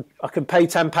 I can pay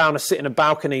 £10 to sit in a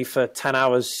balcony for 10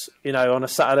 hours, on a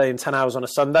Saturday and 10 hours on a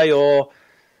Sunday, or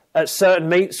at certain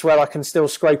meets where I can still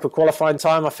scrape a qualifying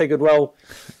time. I figured, well,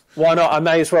 why not? I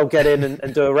may as well get in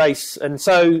and do a race. And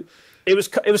so it was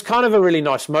kind of a really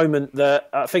nice moment that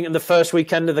I think in the first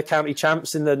weekend of the county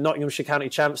champs, in the Nottinghamshire county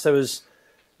champs, there was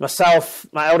myself,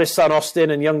 my eldest son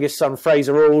Austin, and youngest son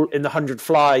Fraser, all in the 100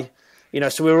 fly.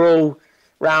 So we were all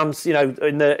round,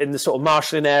 in the sort of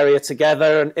marshalling area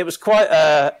together, and it was quite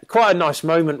a nice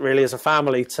moment really as a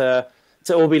family to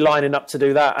all be lining up to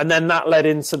do that. And then that led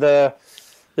into the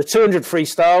 200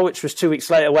 freestyle, which was 2 weeks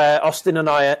later, where Austin and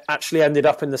I actually ended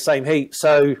up in the same heat.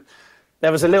 So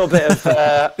there was a little bit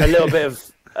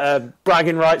of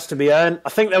bragging rights to be earned. I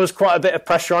think there was quite a bit of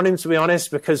pressure on him, to be honest,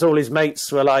 because all his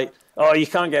mates were like, "Oh, you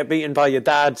can't get beaten by your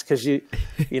dad because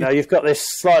you've got this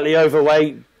slightly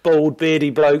overweight, bald,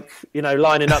 beardy bloke,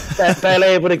 lining up, barely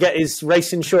able to get his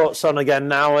racing shorts on again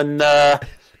now." And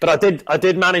but I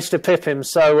did manage to pip him.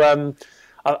 So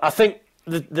I think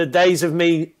the days of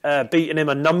me beating him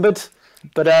are numbered.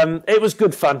 But it was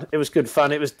good fun. It was good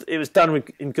fun. It was done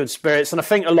in good spirits, and I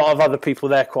think a lot of other people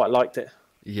there quite liked it.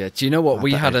 Yeah. Do you know what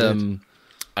we had?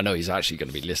 I know he's actually going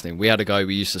to be listening. We had a guy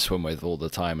we used to swim with all the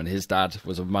time, and his dad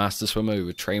was a master swimmer who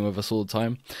would train with us all the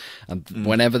time. And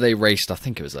whenever they raced, I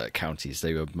think it was at counties,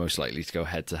 they were most likely to go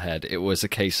head to head. It was a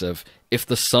case of if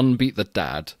the son beat the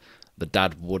dad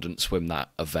wouldn't swim that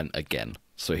event again.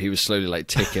 So he was slowly like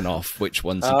ticking off which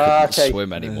ones he couldn't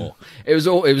swim anymore. It was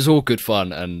all good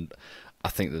fun, and I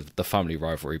think the family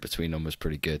rivalry between them was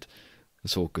pretty good.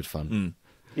 It's all good fun.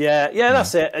 Yeah,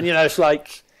 that's it. And it's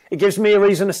like, it gives me a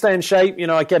reason to stay in shape.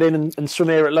 I get in and swim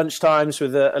here at lunchtimes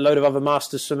with a load of other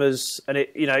masters swimmers, and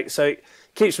so it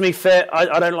keeps me fit.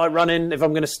 I don't like running. If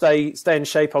I'm going to stay in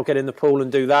shape, I'll get in the pool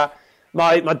and do that.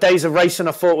 My days of racing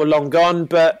I thought were long gone,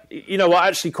 but what I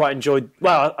actually quite enjoyed.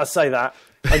 Well, I say that.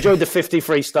 I enjoyed the 50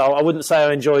 freestyle. I wouldn't say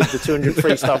I enjoyed the 200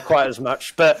 freestyle quite as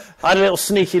much, but I had a little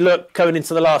sneaky look going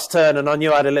into the last turn, and I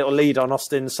knew I had a little lead on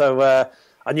Austin, so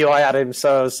I knew I had him.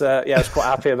 So I was quite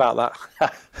happy about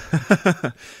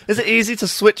that. Is it easy to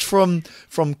switch from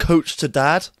coach to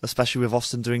dad, especially with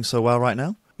Austin doing so well right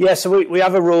now? Yeah, so we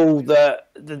have a rule that,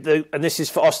 and this is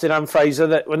for Austin and Fraser,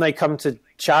 that when they come to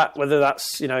chat, whether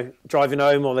that's driving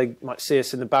home or they might see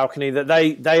us in the balcony, that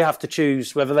they have to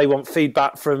choose whether they want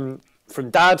feedback from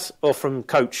dad or from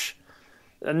coach.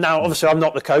 And now, obviously, I'm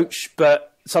not the coach,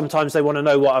 but sometimes they want to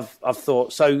know what I've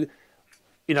thought. So,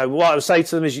 what I would say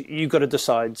to them is you've got to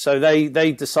decide. So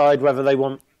they decide whether they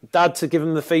want dad to give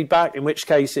them the feedback, in which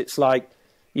case it's like,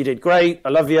 you did great, I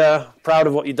love you, proud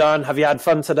of what you've done, have you had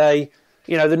fun today?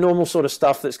 The normal sort of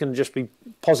stuff that's going to just be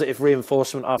positive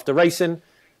reinforcement after racing.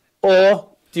 Or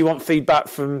do you want feedback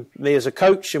from me as a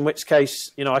coach, in which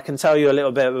case, I can tell you a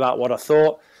little bit about what I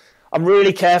thought. I'm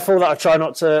really careful that I try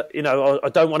not to, I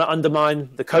don't want to undermine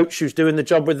the coach who's doing the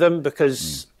job with them,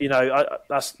 because,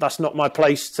 that's not my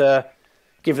place to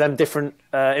give them different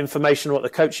information on what the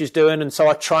coach is doing. And so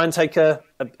I try and take a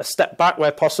step back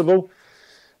where possible.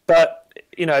 But,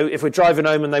 if we're driving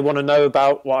home and they want to know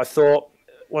about what I thought,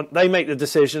 they make the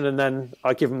decision, and then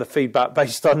I give them the feedback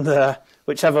based on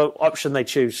whichever option they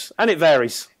choose. And it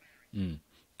varies.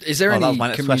 Is there any that was my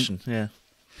next question. Yeah.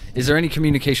 Is there any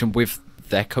communication with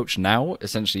their coach now?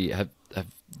 Essentially, have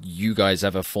you guys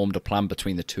ever formed a plan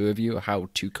between the two of you how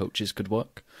two coaches could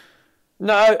work?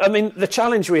 No, I mean, the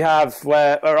challenge we have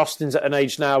where Austin's at an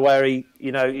age now where he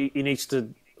needs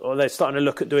to, or they're starting to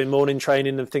look at doing morning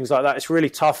training and things like that. It's really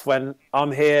tough when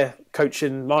I'm here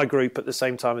coaching my group at the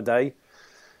same time of day.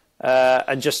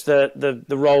 And just the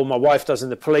role my wife does in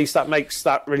the police, that makes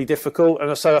that really difficult.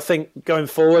 And so I think going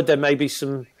forward, there may be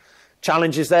some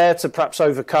challenges there to perhaps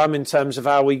overcome in terms of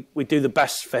how we do the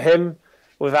best for him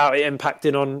without it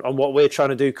impacting on what we're trying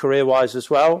to do career-wise as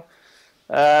well.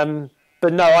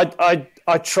 But no,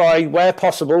 I try where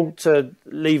possible to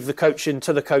leave the coaching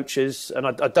to the coaches, and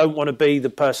I don't want to be the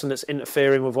person that's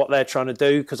interfering with what they're trying to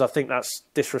do, because I think that's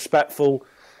disrespectful.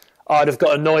 I'd have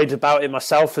got annoyed about it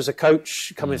myself as a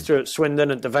coach coming through at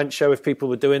Swindon and Devonshire if people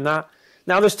were doing that.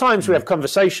 Now, there's times we have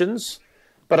conversations,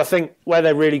 but I think where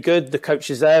they're really good, the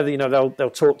coaches there, you know, they'll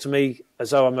talk to me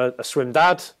as though I'm a swim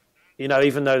dad, you know,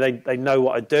 even though they know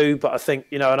what I do. But I think,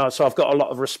 you know, so I've got a lot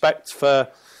of respect for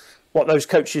what those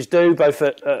coaches do, both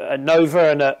at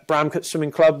Nova and at Bramcote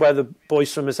Swimming Club, where the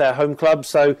boys swim as their home club.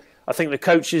 So I think the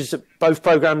coaches at both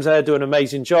programs there do an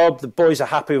amazing job. The boys are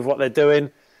happy with what they're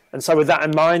doing. And so with that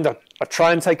in mind, I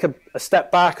try and take a step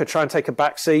back. I try and take a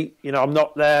back seat. You know, I'm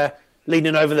not there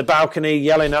leaning over the balcony,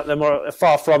 yelling at them, or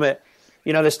far from it.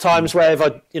 You know, there's times where if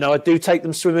I do take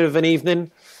them swimming of an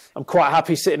evening, I'm quite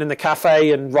happy sitting in the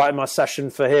cafe and writing my session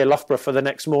for here, Loughborough, for the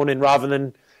next morning, rather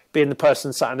than being the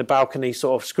person sat in the balcony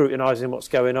sort of scrutinising what's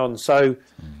going on. So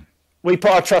we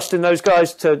put our trust in those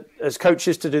guys as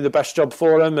coaches to do the best job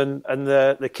for them, and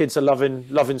the kids are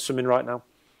loving swimming right now.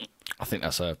 I think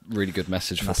that's a really good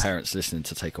message for parents listening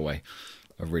to take away.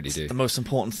 I really do. The most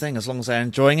important thing, as long as they're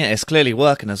enjoying it, it's clearly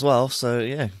working as well. So,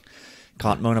 yeah,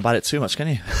 can't moan about it too much, can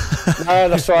you? No,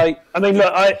 that's right. I mean,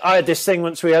 look, I had this thing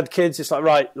once we had kids. It's like,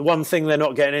 right, the one thing they're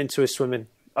not getting into is swimming.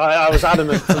 I was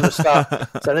adamant from the start.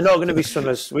 So they're not going to be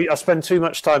swimmers. I spend too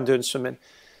much time doing swimming.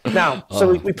 Now,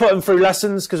 so we put them through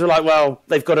lessons because we're like, well,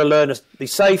 they've got to learn to be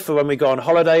safe for when we go on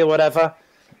holiday or whatever.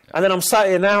 And then I'm sat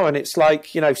here now, and it's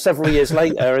like, you know, several years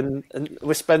later, and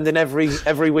we're spending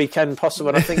every weekend possible.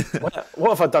 And I think,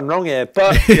 what have I done wrong here?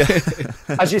 But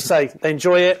as you say, they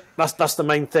enjoy it. That's the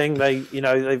main thing.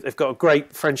 They've got a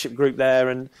great friendship group there,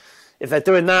 and if they're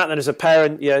doing that, then as a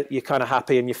parent, you're kind of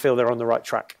happy and you feel they're on the right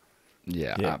track.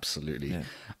 Yeah, absolutely. Yeah.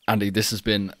 Andy, this has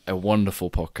been a wonderful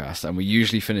podcast, and we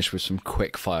usually finish with some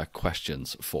quick fire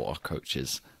questions for our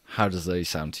coaches. How does they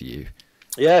sound to you?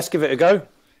 Yeah, let's give it a go.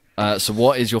 So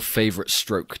what is your favourite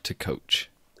stroke to coach?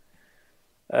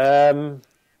 So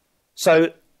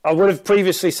I would have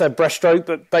previously said breaststroke,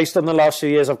 but based on the last few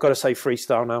years, I've got to say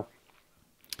freestyle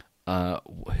now.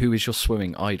 Who is your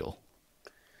swimming idol?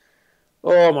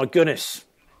 Oh, my goodness.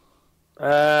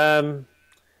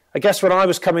 I guess when I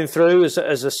was coming through as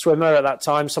a swimmer at that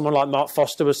time, someone like Mark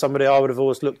Foster was somebody I would have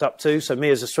always looked up to. So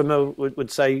me as a swimmer would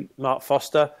say Mark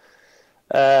Foster.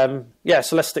 So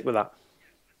let's stick with that.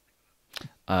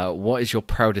 What is your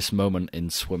proudest moment in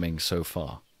swimming so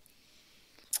far?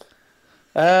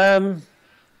 I'd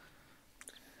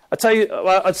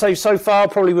say so far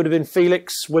probably would have been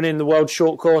Felix winning the world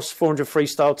short course 400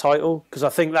 freestyle title, because I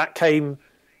think that came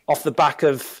off the back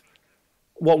of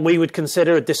what we would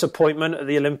consider a disappointment at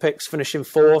the Olympics, finishing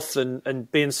fourth and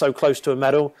being so close to a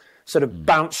medal. Sort of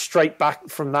bounced straight back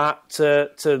from that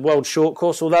to world short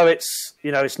course. Although it's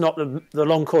not the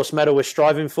long course medal we're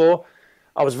striving for,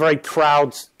 I was very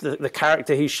proud the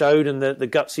character he showed and the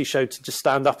guts he showed to just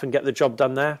stand up and get the job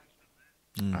done there.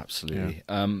 Absolutely.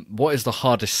 Yeah. What is the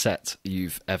hardest set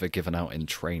you've ever given out in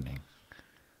training?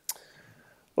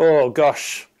 Oh,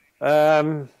 gosh.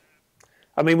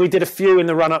 I mean, we did a few in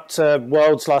the run-up to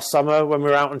Worlds last summer when we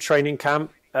were out on training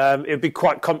camp. It would be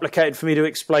quite complicated for me to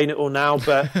explain it all now,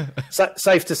 but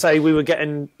safe to say we were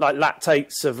getting like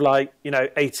lactates of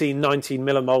 18, 19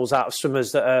 millimoles out of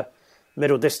swimmers that are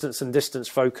middle distance and distance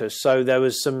focused. So there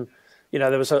was some,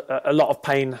 there was a lot of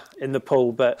pain in the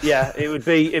pool. But yeah, it'd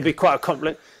be quite a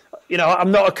complex.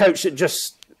 I'm not a coach that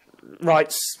just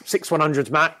writes 6 100s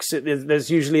max.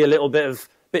 There's usually a little bit of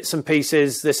bits and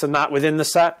pieces, this and that within the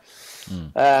set.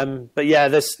 But yeah,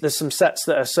 there's some sets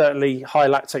that are certainly high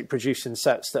lactate producing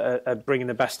sets that are bringing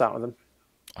the best out of them.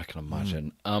 I can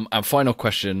imagine. And final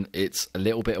question, it's a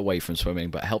little bit away from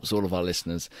swimming, but helps all of our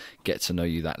listeners get to know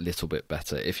you that little bit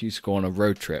better. If you go on a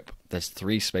road trip, there's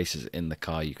 3 spaces in the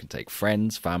car. You can take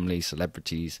friends, family,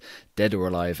 celebrities, dead or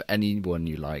alive, anyone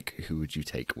you like. Who would you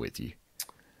take with you?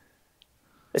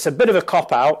 It's a bit of a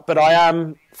cop-out, but I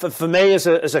am, for me as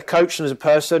a coach and as a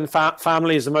person,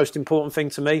 family is the most important thing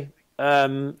to me.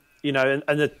 And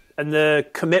the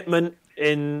commitment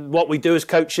in what we do as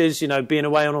coaches, being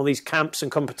away on all these camps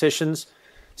and competitions.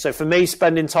 So for me,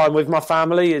 spending time with my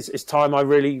family is time I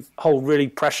really hold really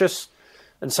precious.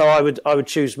 And so I would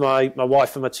choose my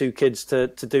wife and my 2 kids to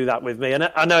do that with me.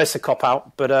 And I know it's a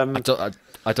cop-out, but...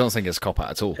 I don't think it's a cop-out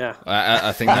at all. Yeah.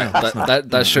 I think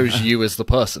that shows you as the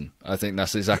person. I think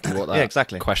that's exactly what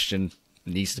that question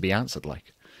needs to be answered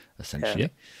like, essentially.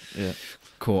 Yeah.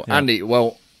 Cool. Yeah. Andy,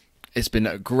 well... It's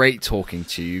been great talking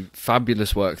to you.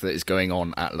 Fabulous work that is going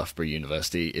on at Loughborough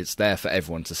University. It's there for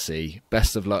everyone to see.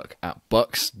 Best of luck at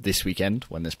Bucks this weekend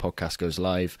when this podcast goes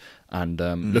live. And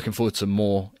looking forward to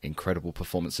more incredible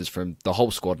performances from the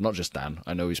whole squad, not just Dan.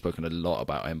 I know we've spoken a lot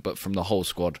about him, but from the whole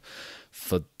squad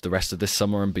for the rest of this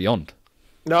summer and beyond.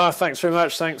 No, thanks very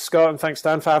much. Thanks, Scott, and thanks,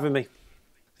 Dan, for having me.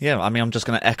 Yeah, I mean, I'm just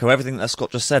going to echo everything that Scott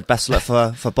just said. Best of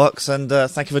luck for Bucks, and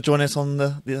thank you for joining us on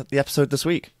the episode this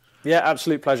week. Yeah,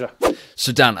 absolute pleasure.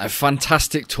 So, Dan, a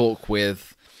fantastic talk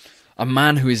with a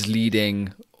man who is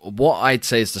leading what I'd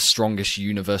say is the strongest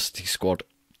university squad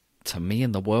to me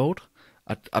in the world.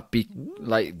 I'd be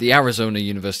like, the Arizona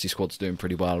University squad's doing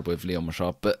pretty well with Leon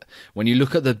Machard, but when you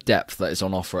look at the depth that is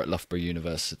on offer at Loughborough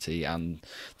University and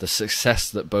the success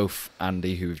that both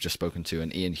Andy, who we've just spoken to,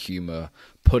 and Ian Hume are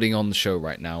putting on the show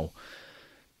right now,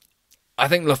 I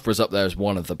think Loughborough's up there as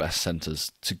one of the best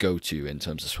centres to go to in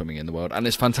terms of swimming in the world, and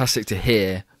it's fantastic to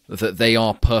hear that they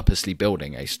are purposely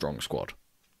building a strong squad.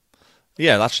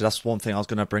 Yeah, actually, that's one thing I was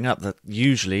going to bring up, that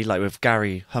usually, like with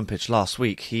Gary Humpage last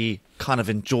week, he kind of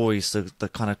enjoys the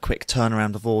kind of quick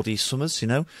turnaround of all these swimmers, you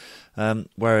know,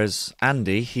 whereas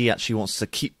Andy, he actually wants to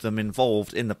keep them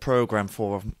involved in the programme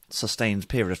for a sustained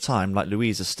period of time. Like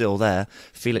Louise is still there,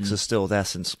 Felix is still there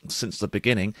since the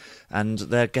beginning, and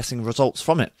they're getting results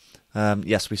from it.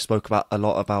 Yes, we spoke a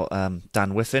lot about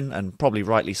Dan Wiffen, and probably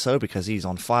rightly so, because he's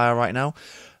on fire right now.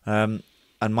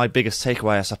 And my biggest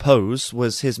takeaway, I suppose,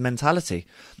 was his mentality.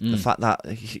 The fact that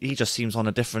he just seems on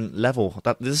a different level.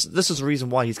 That this is the reason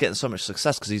why he's getting so much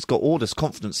success, because he's got all this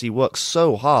confidence. He works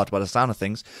so hard, by the sound of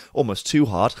things, almost too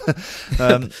hard.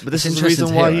 But this is the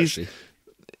reason why he's...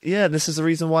 Yeah, this is the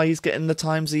reason why he's getting the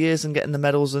times he is and getting the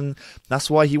medals, and that's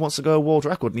why he wants to go a world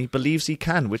record, and he believes he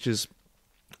can, which is...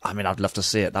 I mean, I'd love to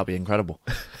see it. That'd be incredible.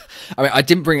 I mean, I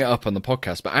didn't bring it up on the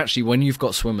podcast, but actually when you've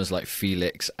got swimmers like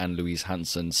Felix and Louise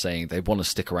Hansson saying they want to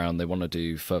stick around, they want to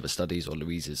do further studies, or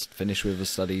Louise is finished with her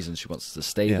studies and she wants to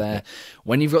stay there. Yeah.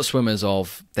 When you've got swimmers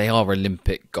they are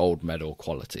Olympic gold medal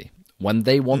quality. When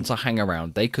they want to hang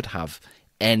around, they could have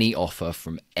any offer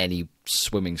from any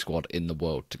swimming squad in the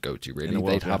world to go to, really.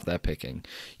 They'd have their picking.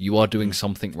 You are doing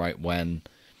something right when...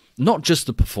 Not just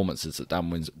the performances that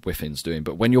Dan Wiffen's doing,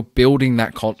 but when you're building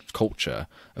that culture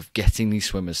of getting these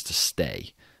swimmers to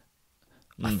stay,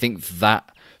 I think that,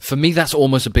 for me, that's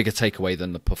almost a bigger takeaway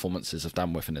than the performances of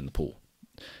Dan Wiffen in the pool.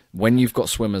 When you've got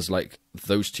swimmers like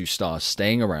those two stars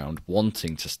staying around,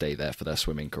 wanting to stay there for their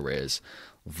swimming careers,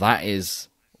 that is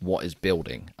what is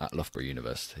building at Loughborough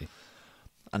University.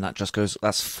 And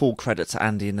that's full credit to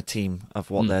Andy and the team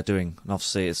of what they're doing. And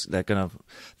obviously, they're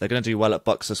gonna do well at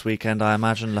Bucks this weekend, I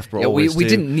imagine. Loughborough always we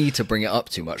do. didn't need to bring it up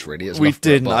too much, really. We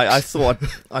didn't. I thought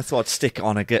I'd stick it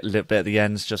on a little bit at the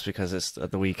end, just because it's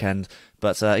at the weekend.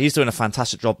 But he's doing a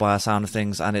fantastic job by our sound of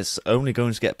things, and it's only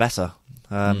going to get better.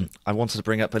 I wanted to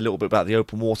bring up a little bit about the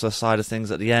open water side of things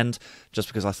at the end, just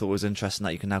because I thought it was interesting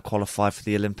that you can now qualify for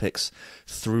the Olympics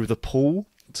through the pool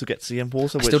to get to the open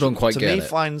water. I still don't quite get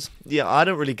it. I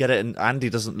don't really get it, and Andy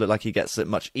doesn't look like he gets it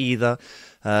much either.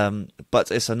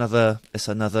 But it's another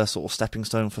sort of stepping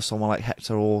stone for someone like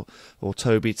Hector or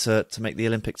Toby to make the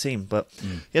Olympic team. But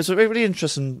yeah, it's a really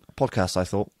interesting podcast, I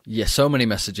thought. Yeah, so many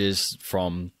messages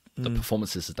from the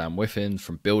performances of Dan Wiffen,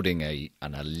 from building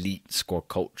an elite squad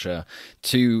culture,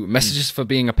 to messages for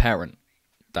being a parent,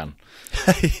 Dan.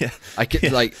 Yeah. I get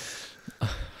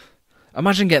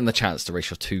imagine getting the chance to race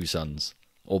your two sons,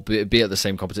 or be at the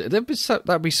same competition.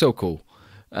 That'd be so cool.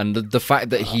 And the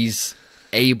fact that he's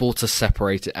able to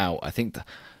separate it out, I think that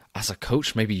as a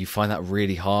coach, maybe you find that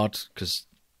really hard, because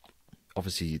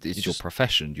obviously it's your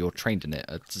profession, you're trained in it.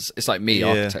 It's like me,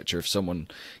 architecture. If someone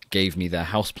gave me their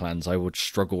house plans, I would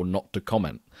struggle not to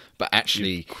comment. But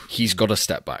actually, he's got to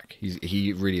step back.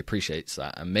 He really appreciates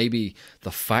that. And maybe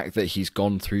the fact that he's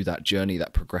gone through that journey,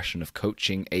 that progression of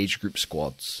coaching age group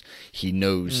squads, he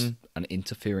knows an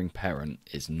interfering parent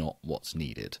is not what's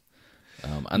needed.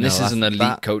 And this is an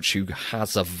elite coach who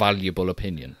has a valuable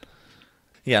opinion.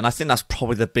 Yeah, and I think that's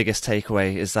probably the biggest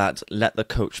takeaway, is that let the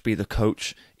coach be the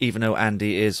coach. Even though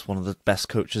Andy is one of the best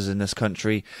coaches in this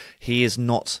country, he is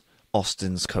not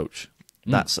Austin's coach.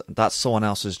 That's someone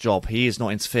else's job. He is not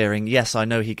interfering. Yes, I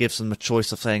know he gives them a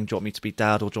choice of saying, do you want me to be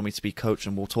dad or do you want me to be coach,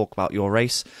 and we'll talk about your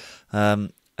race.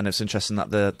 And it's interesting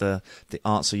that the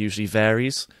answer usually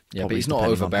varies. Yeah, but he's not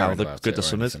overbearing about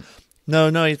it. No,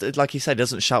 like he said, he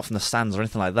doesn't shout from the stands or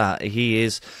anything like that. He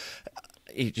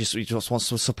just wants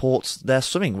to support their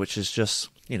swimming, which is just,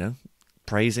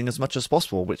 praising as much as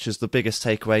possible, which is the biggest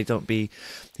takeaway.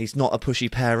 He's not a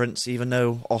pushy parent, even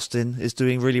though Austin is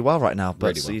doing really well right now,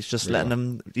 but he's just letting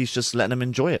them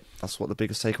enjoy it. That's what the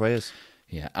biggest takeaway is.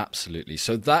 Yeah, absolutely.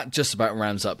 So that just about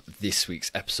rounds up this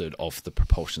week's episode of the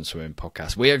Propulsion Swimming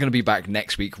Podcast. We are going to be back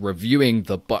next week reviewing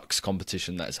the Bucks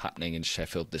competition that is happening in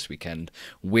Sheffield this weekend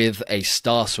with a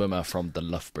star swimmer from the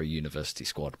Loughborough University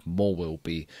squad. More will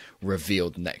be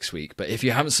revealed next week. But if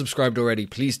you haven't subscribed already,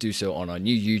 please do so on our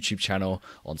new YouTube channel,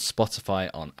 on Spotify,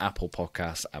 on Apple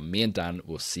Podcasts, and me and Dan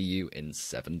will see you in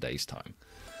 7 days' time.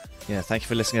 Yeah, thank you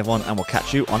for listening, everyone, and we'll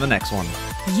catch you on the next one.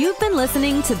 You've been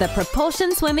listening to the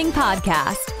Propulsion Swimming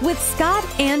Podcast with Scott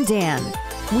and Dan.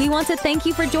 We want to thank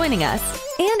you for joining us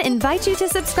and invite you to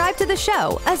subscribe to the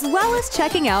show, as well as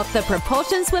checking out the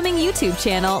Propulsion Swimming YouTube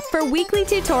channel for weekly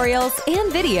tutorials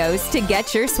and videos to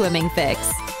get your swimming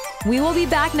fix. We will be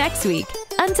back next week.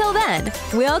 Until then,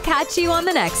 we'll catch you on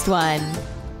the next one.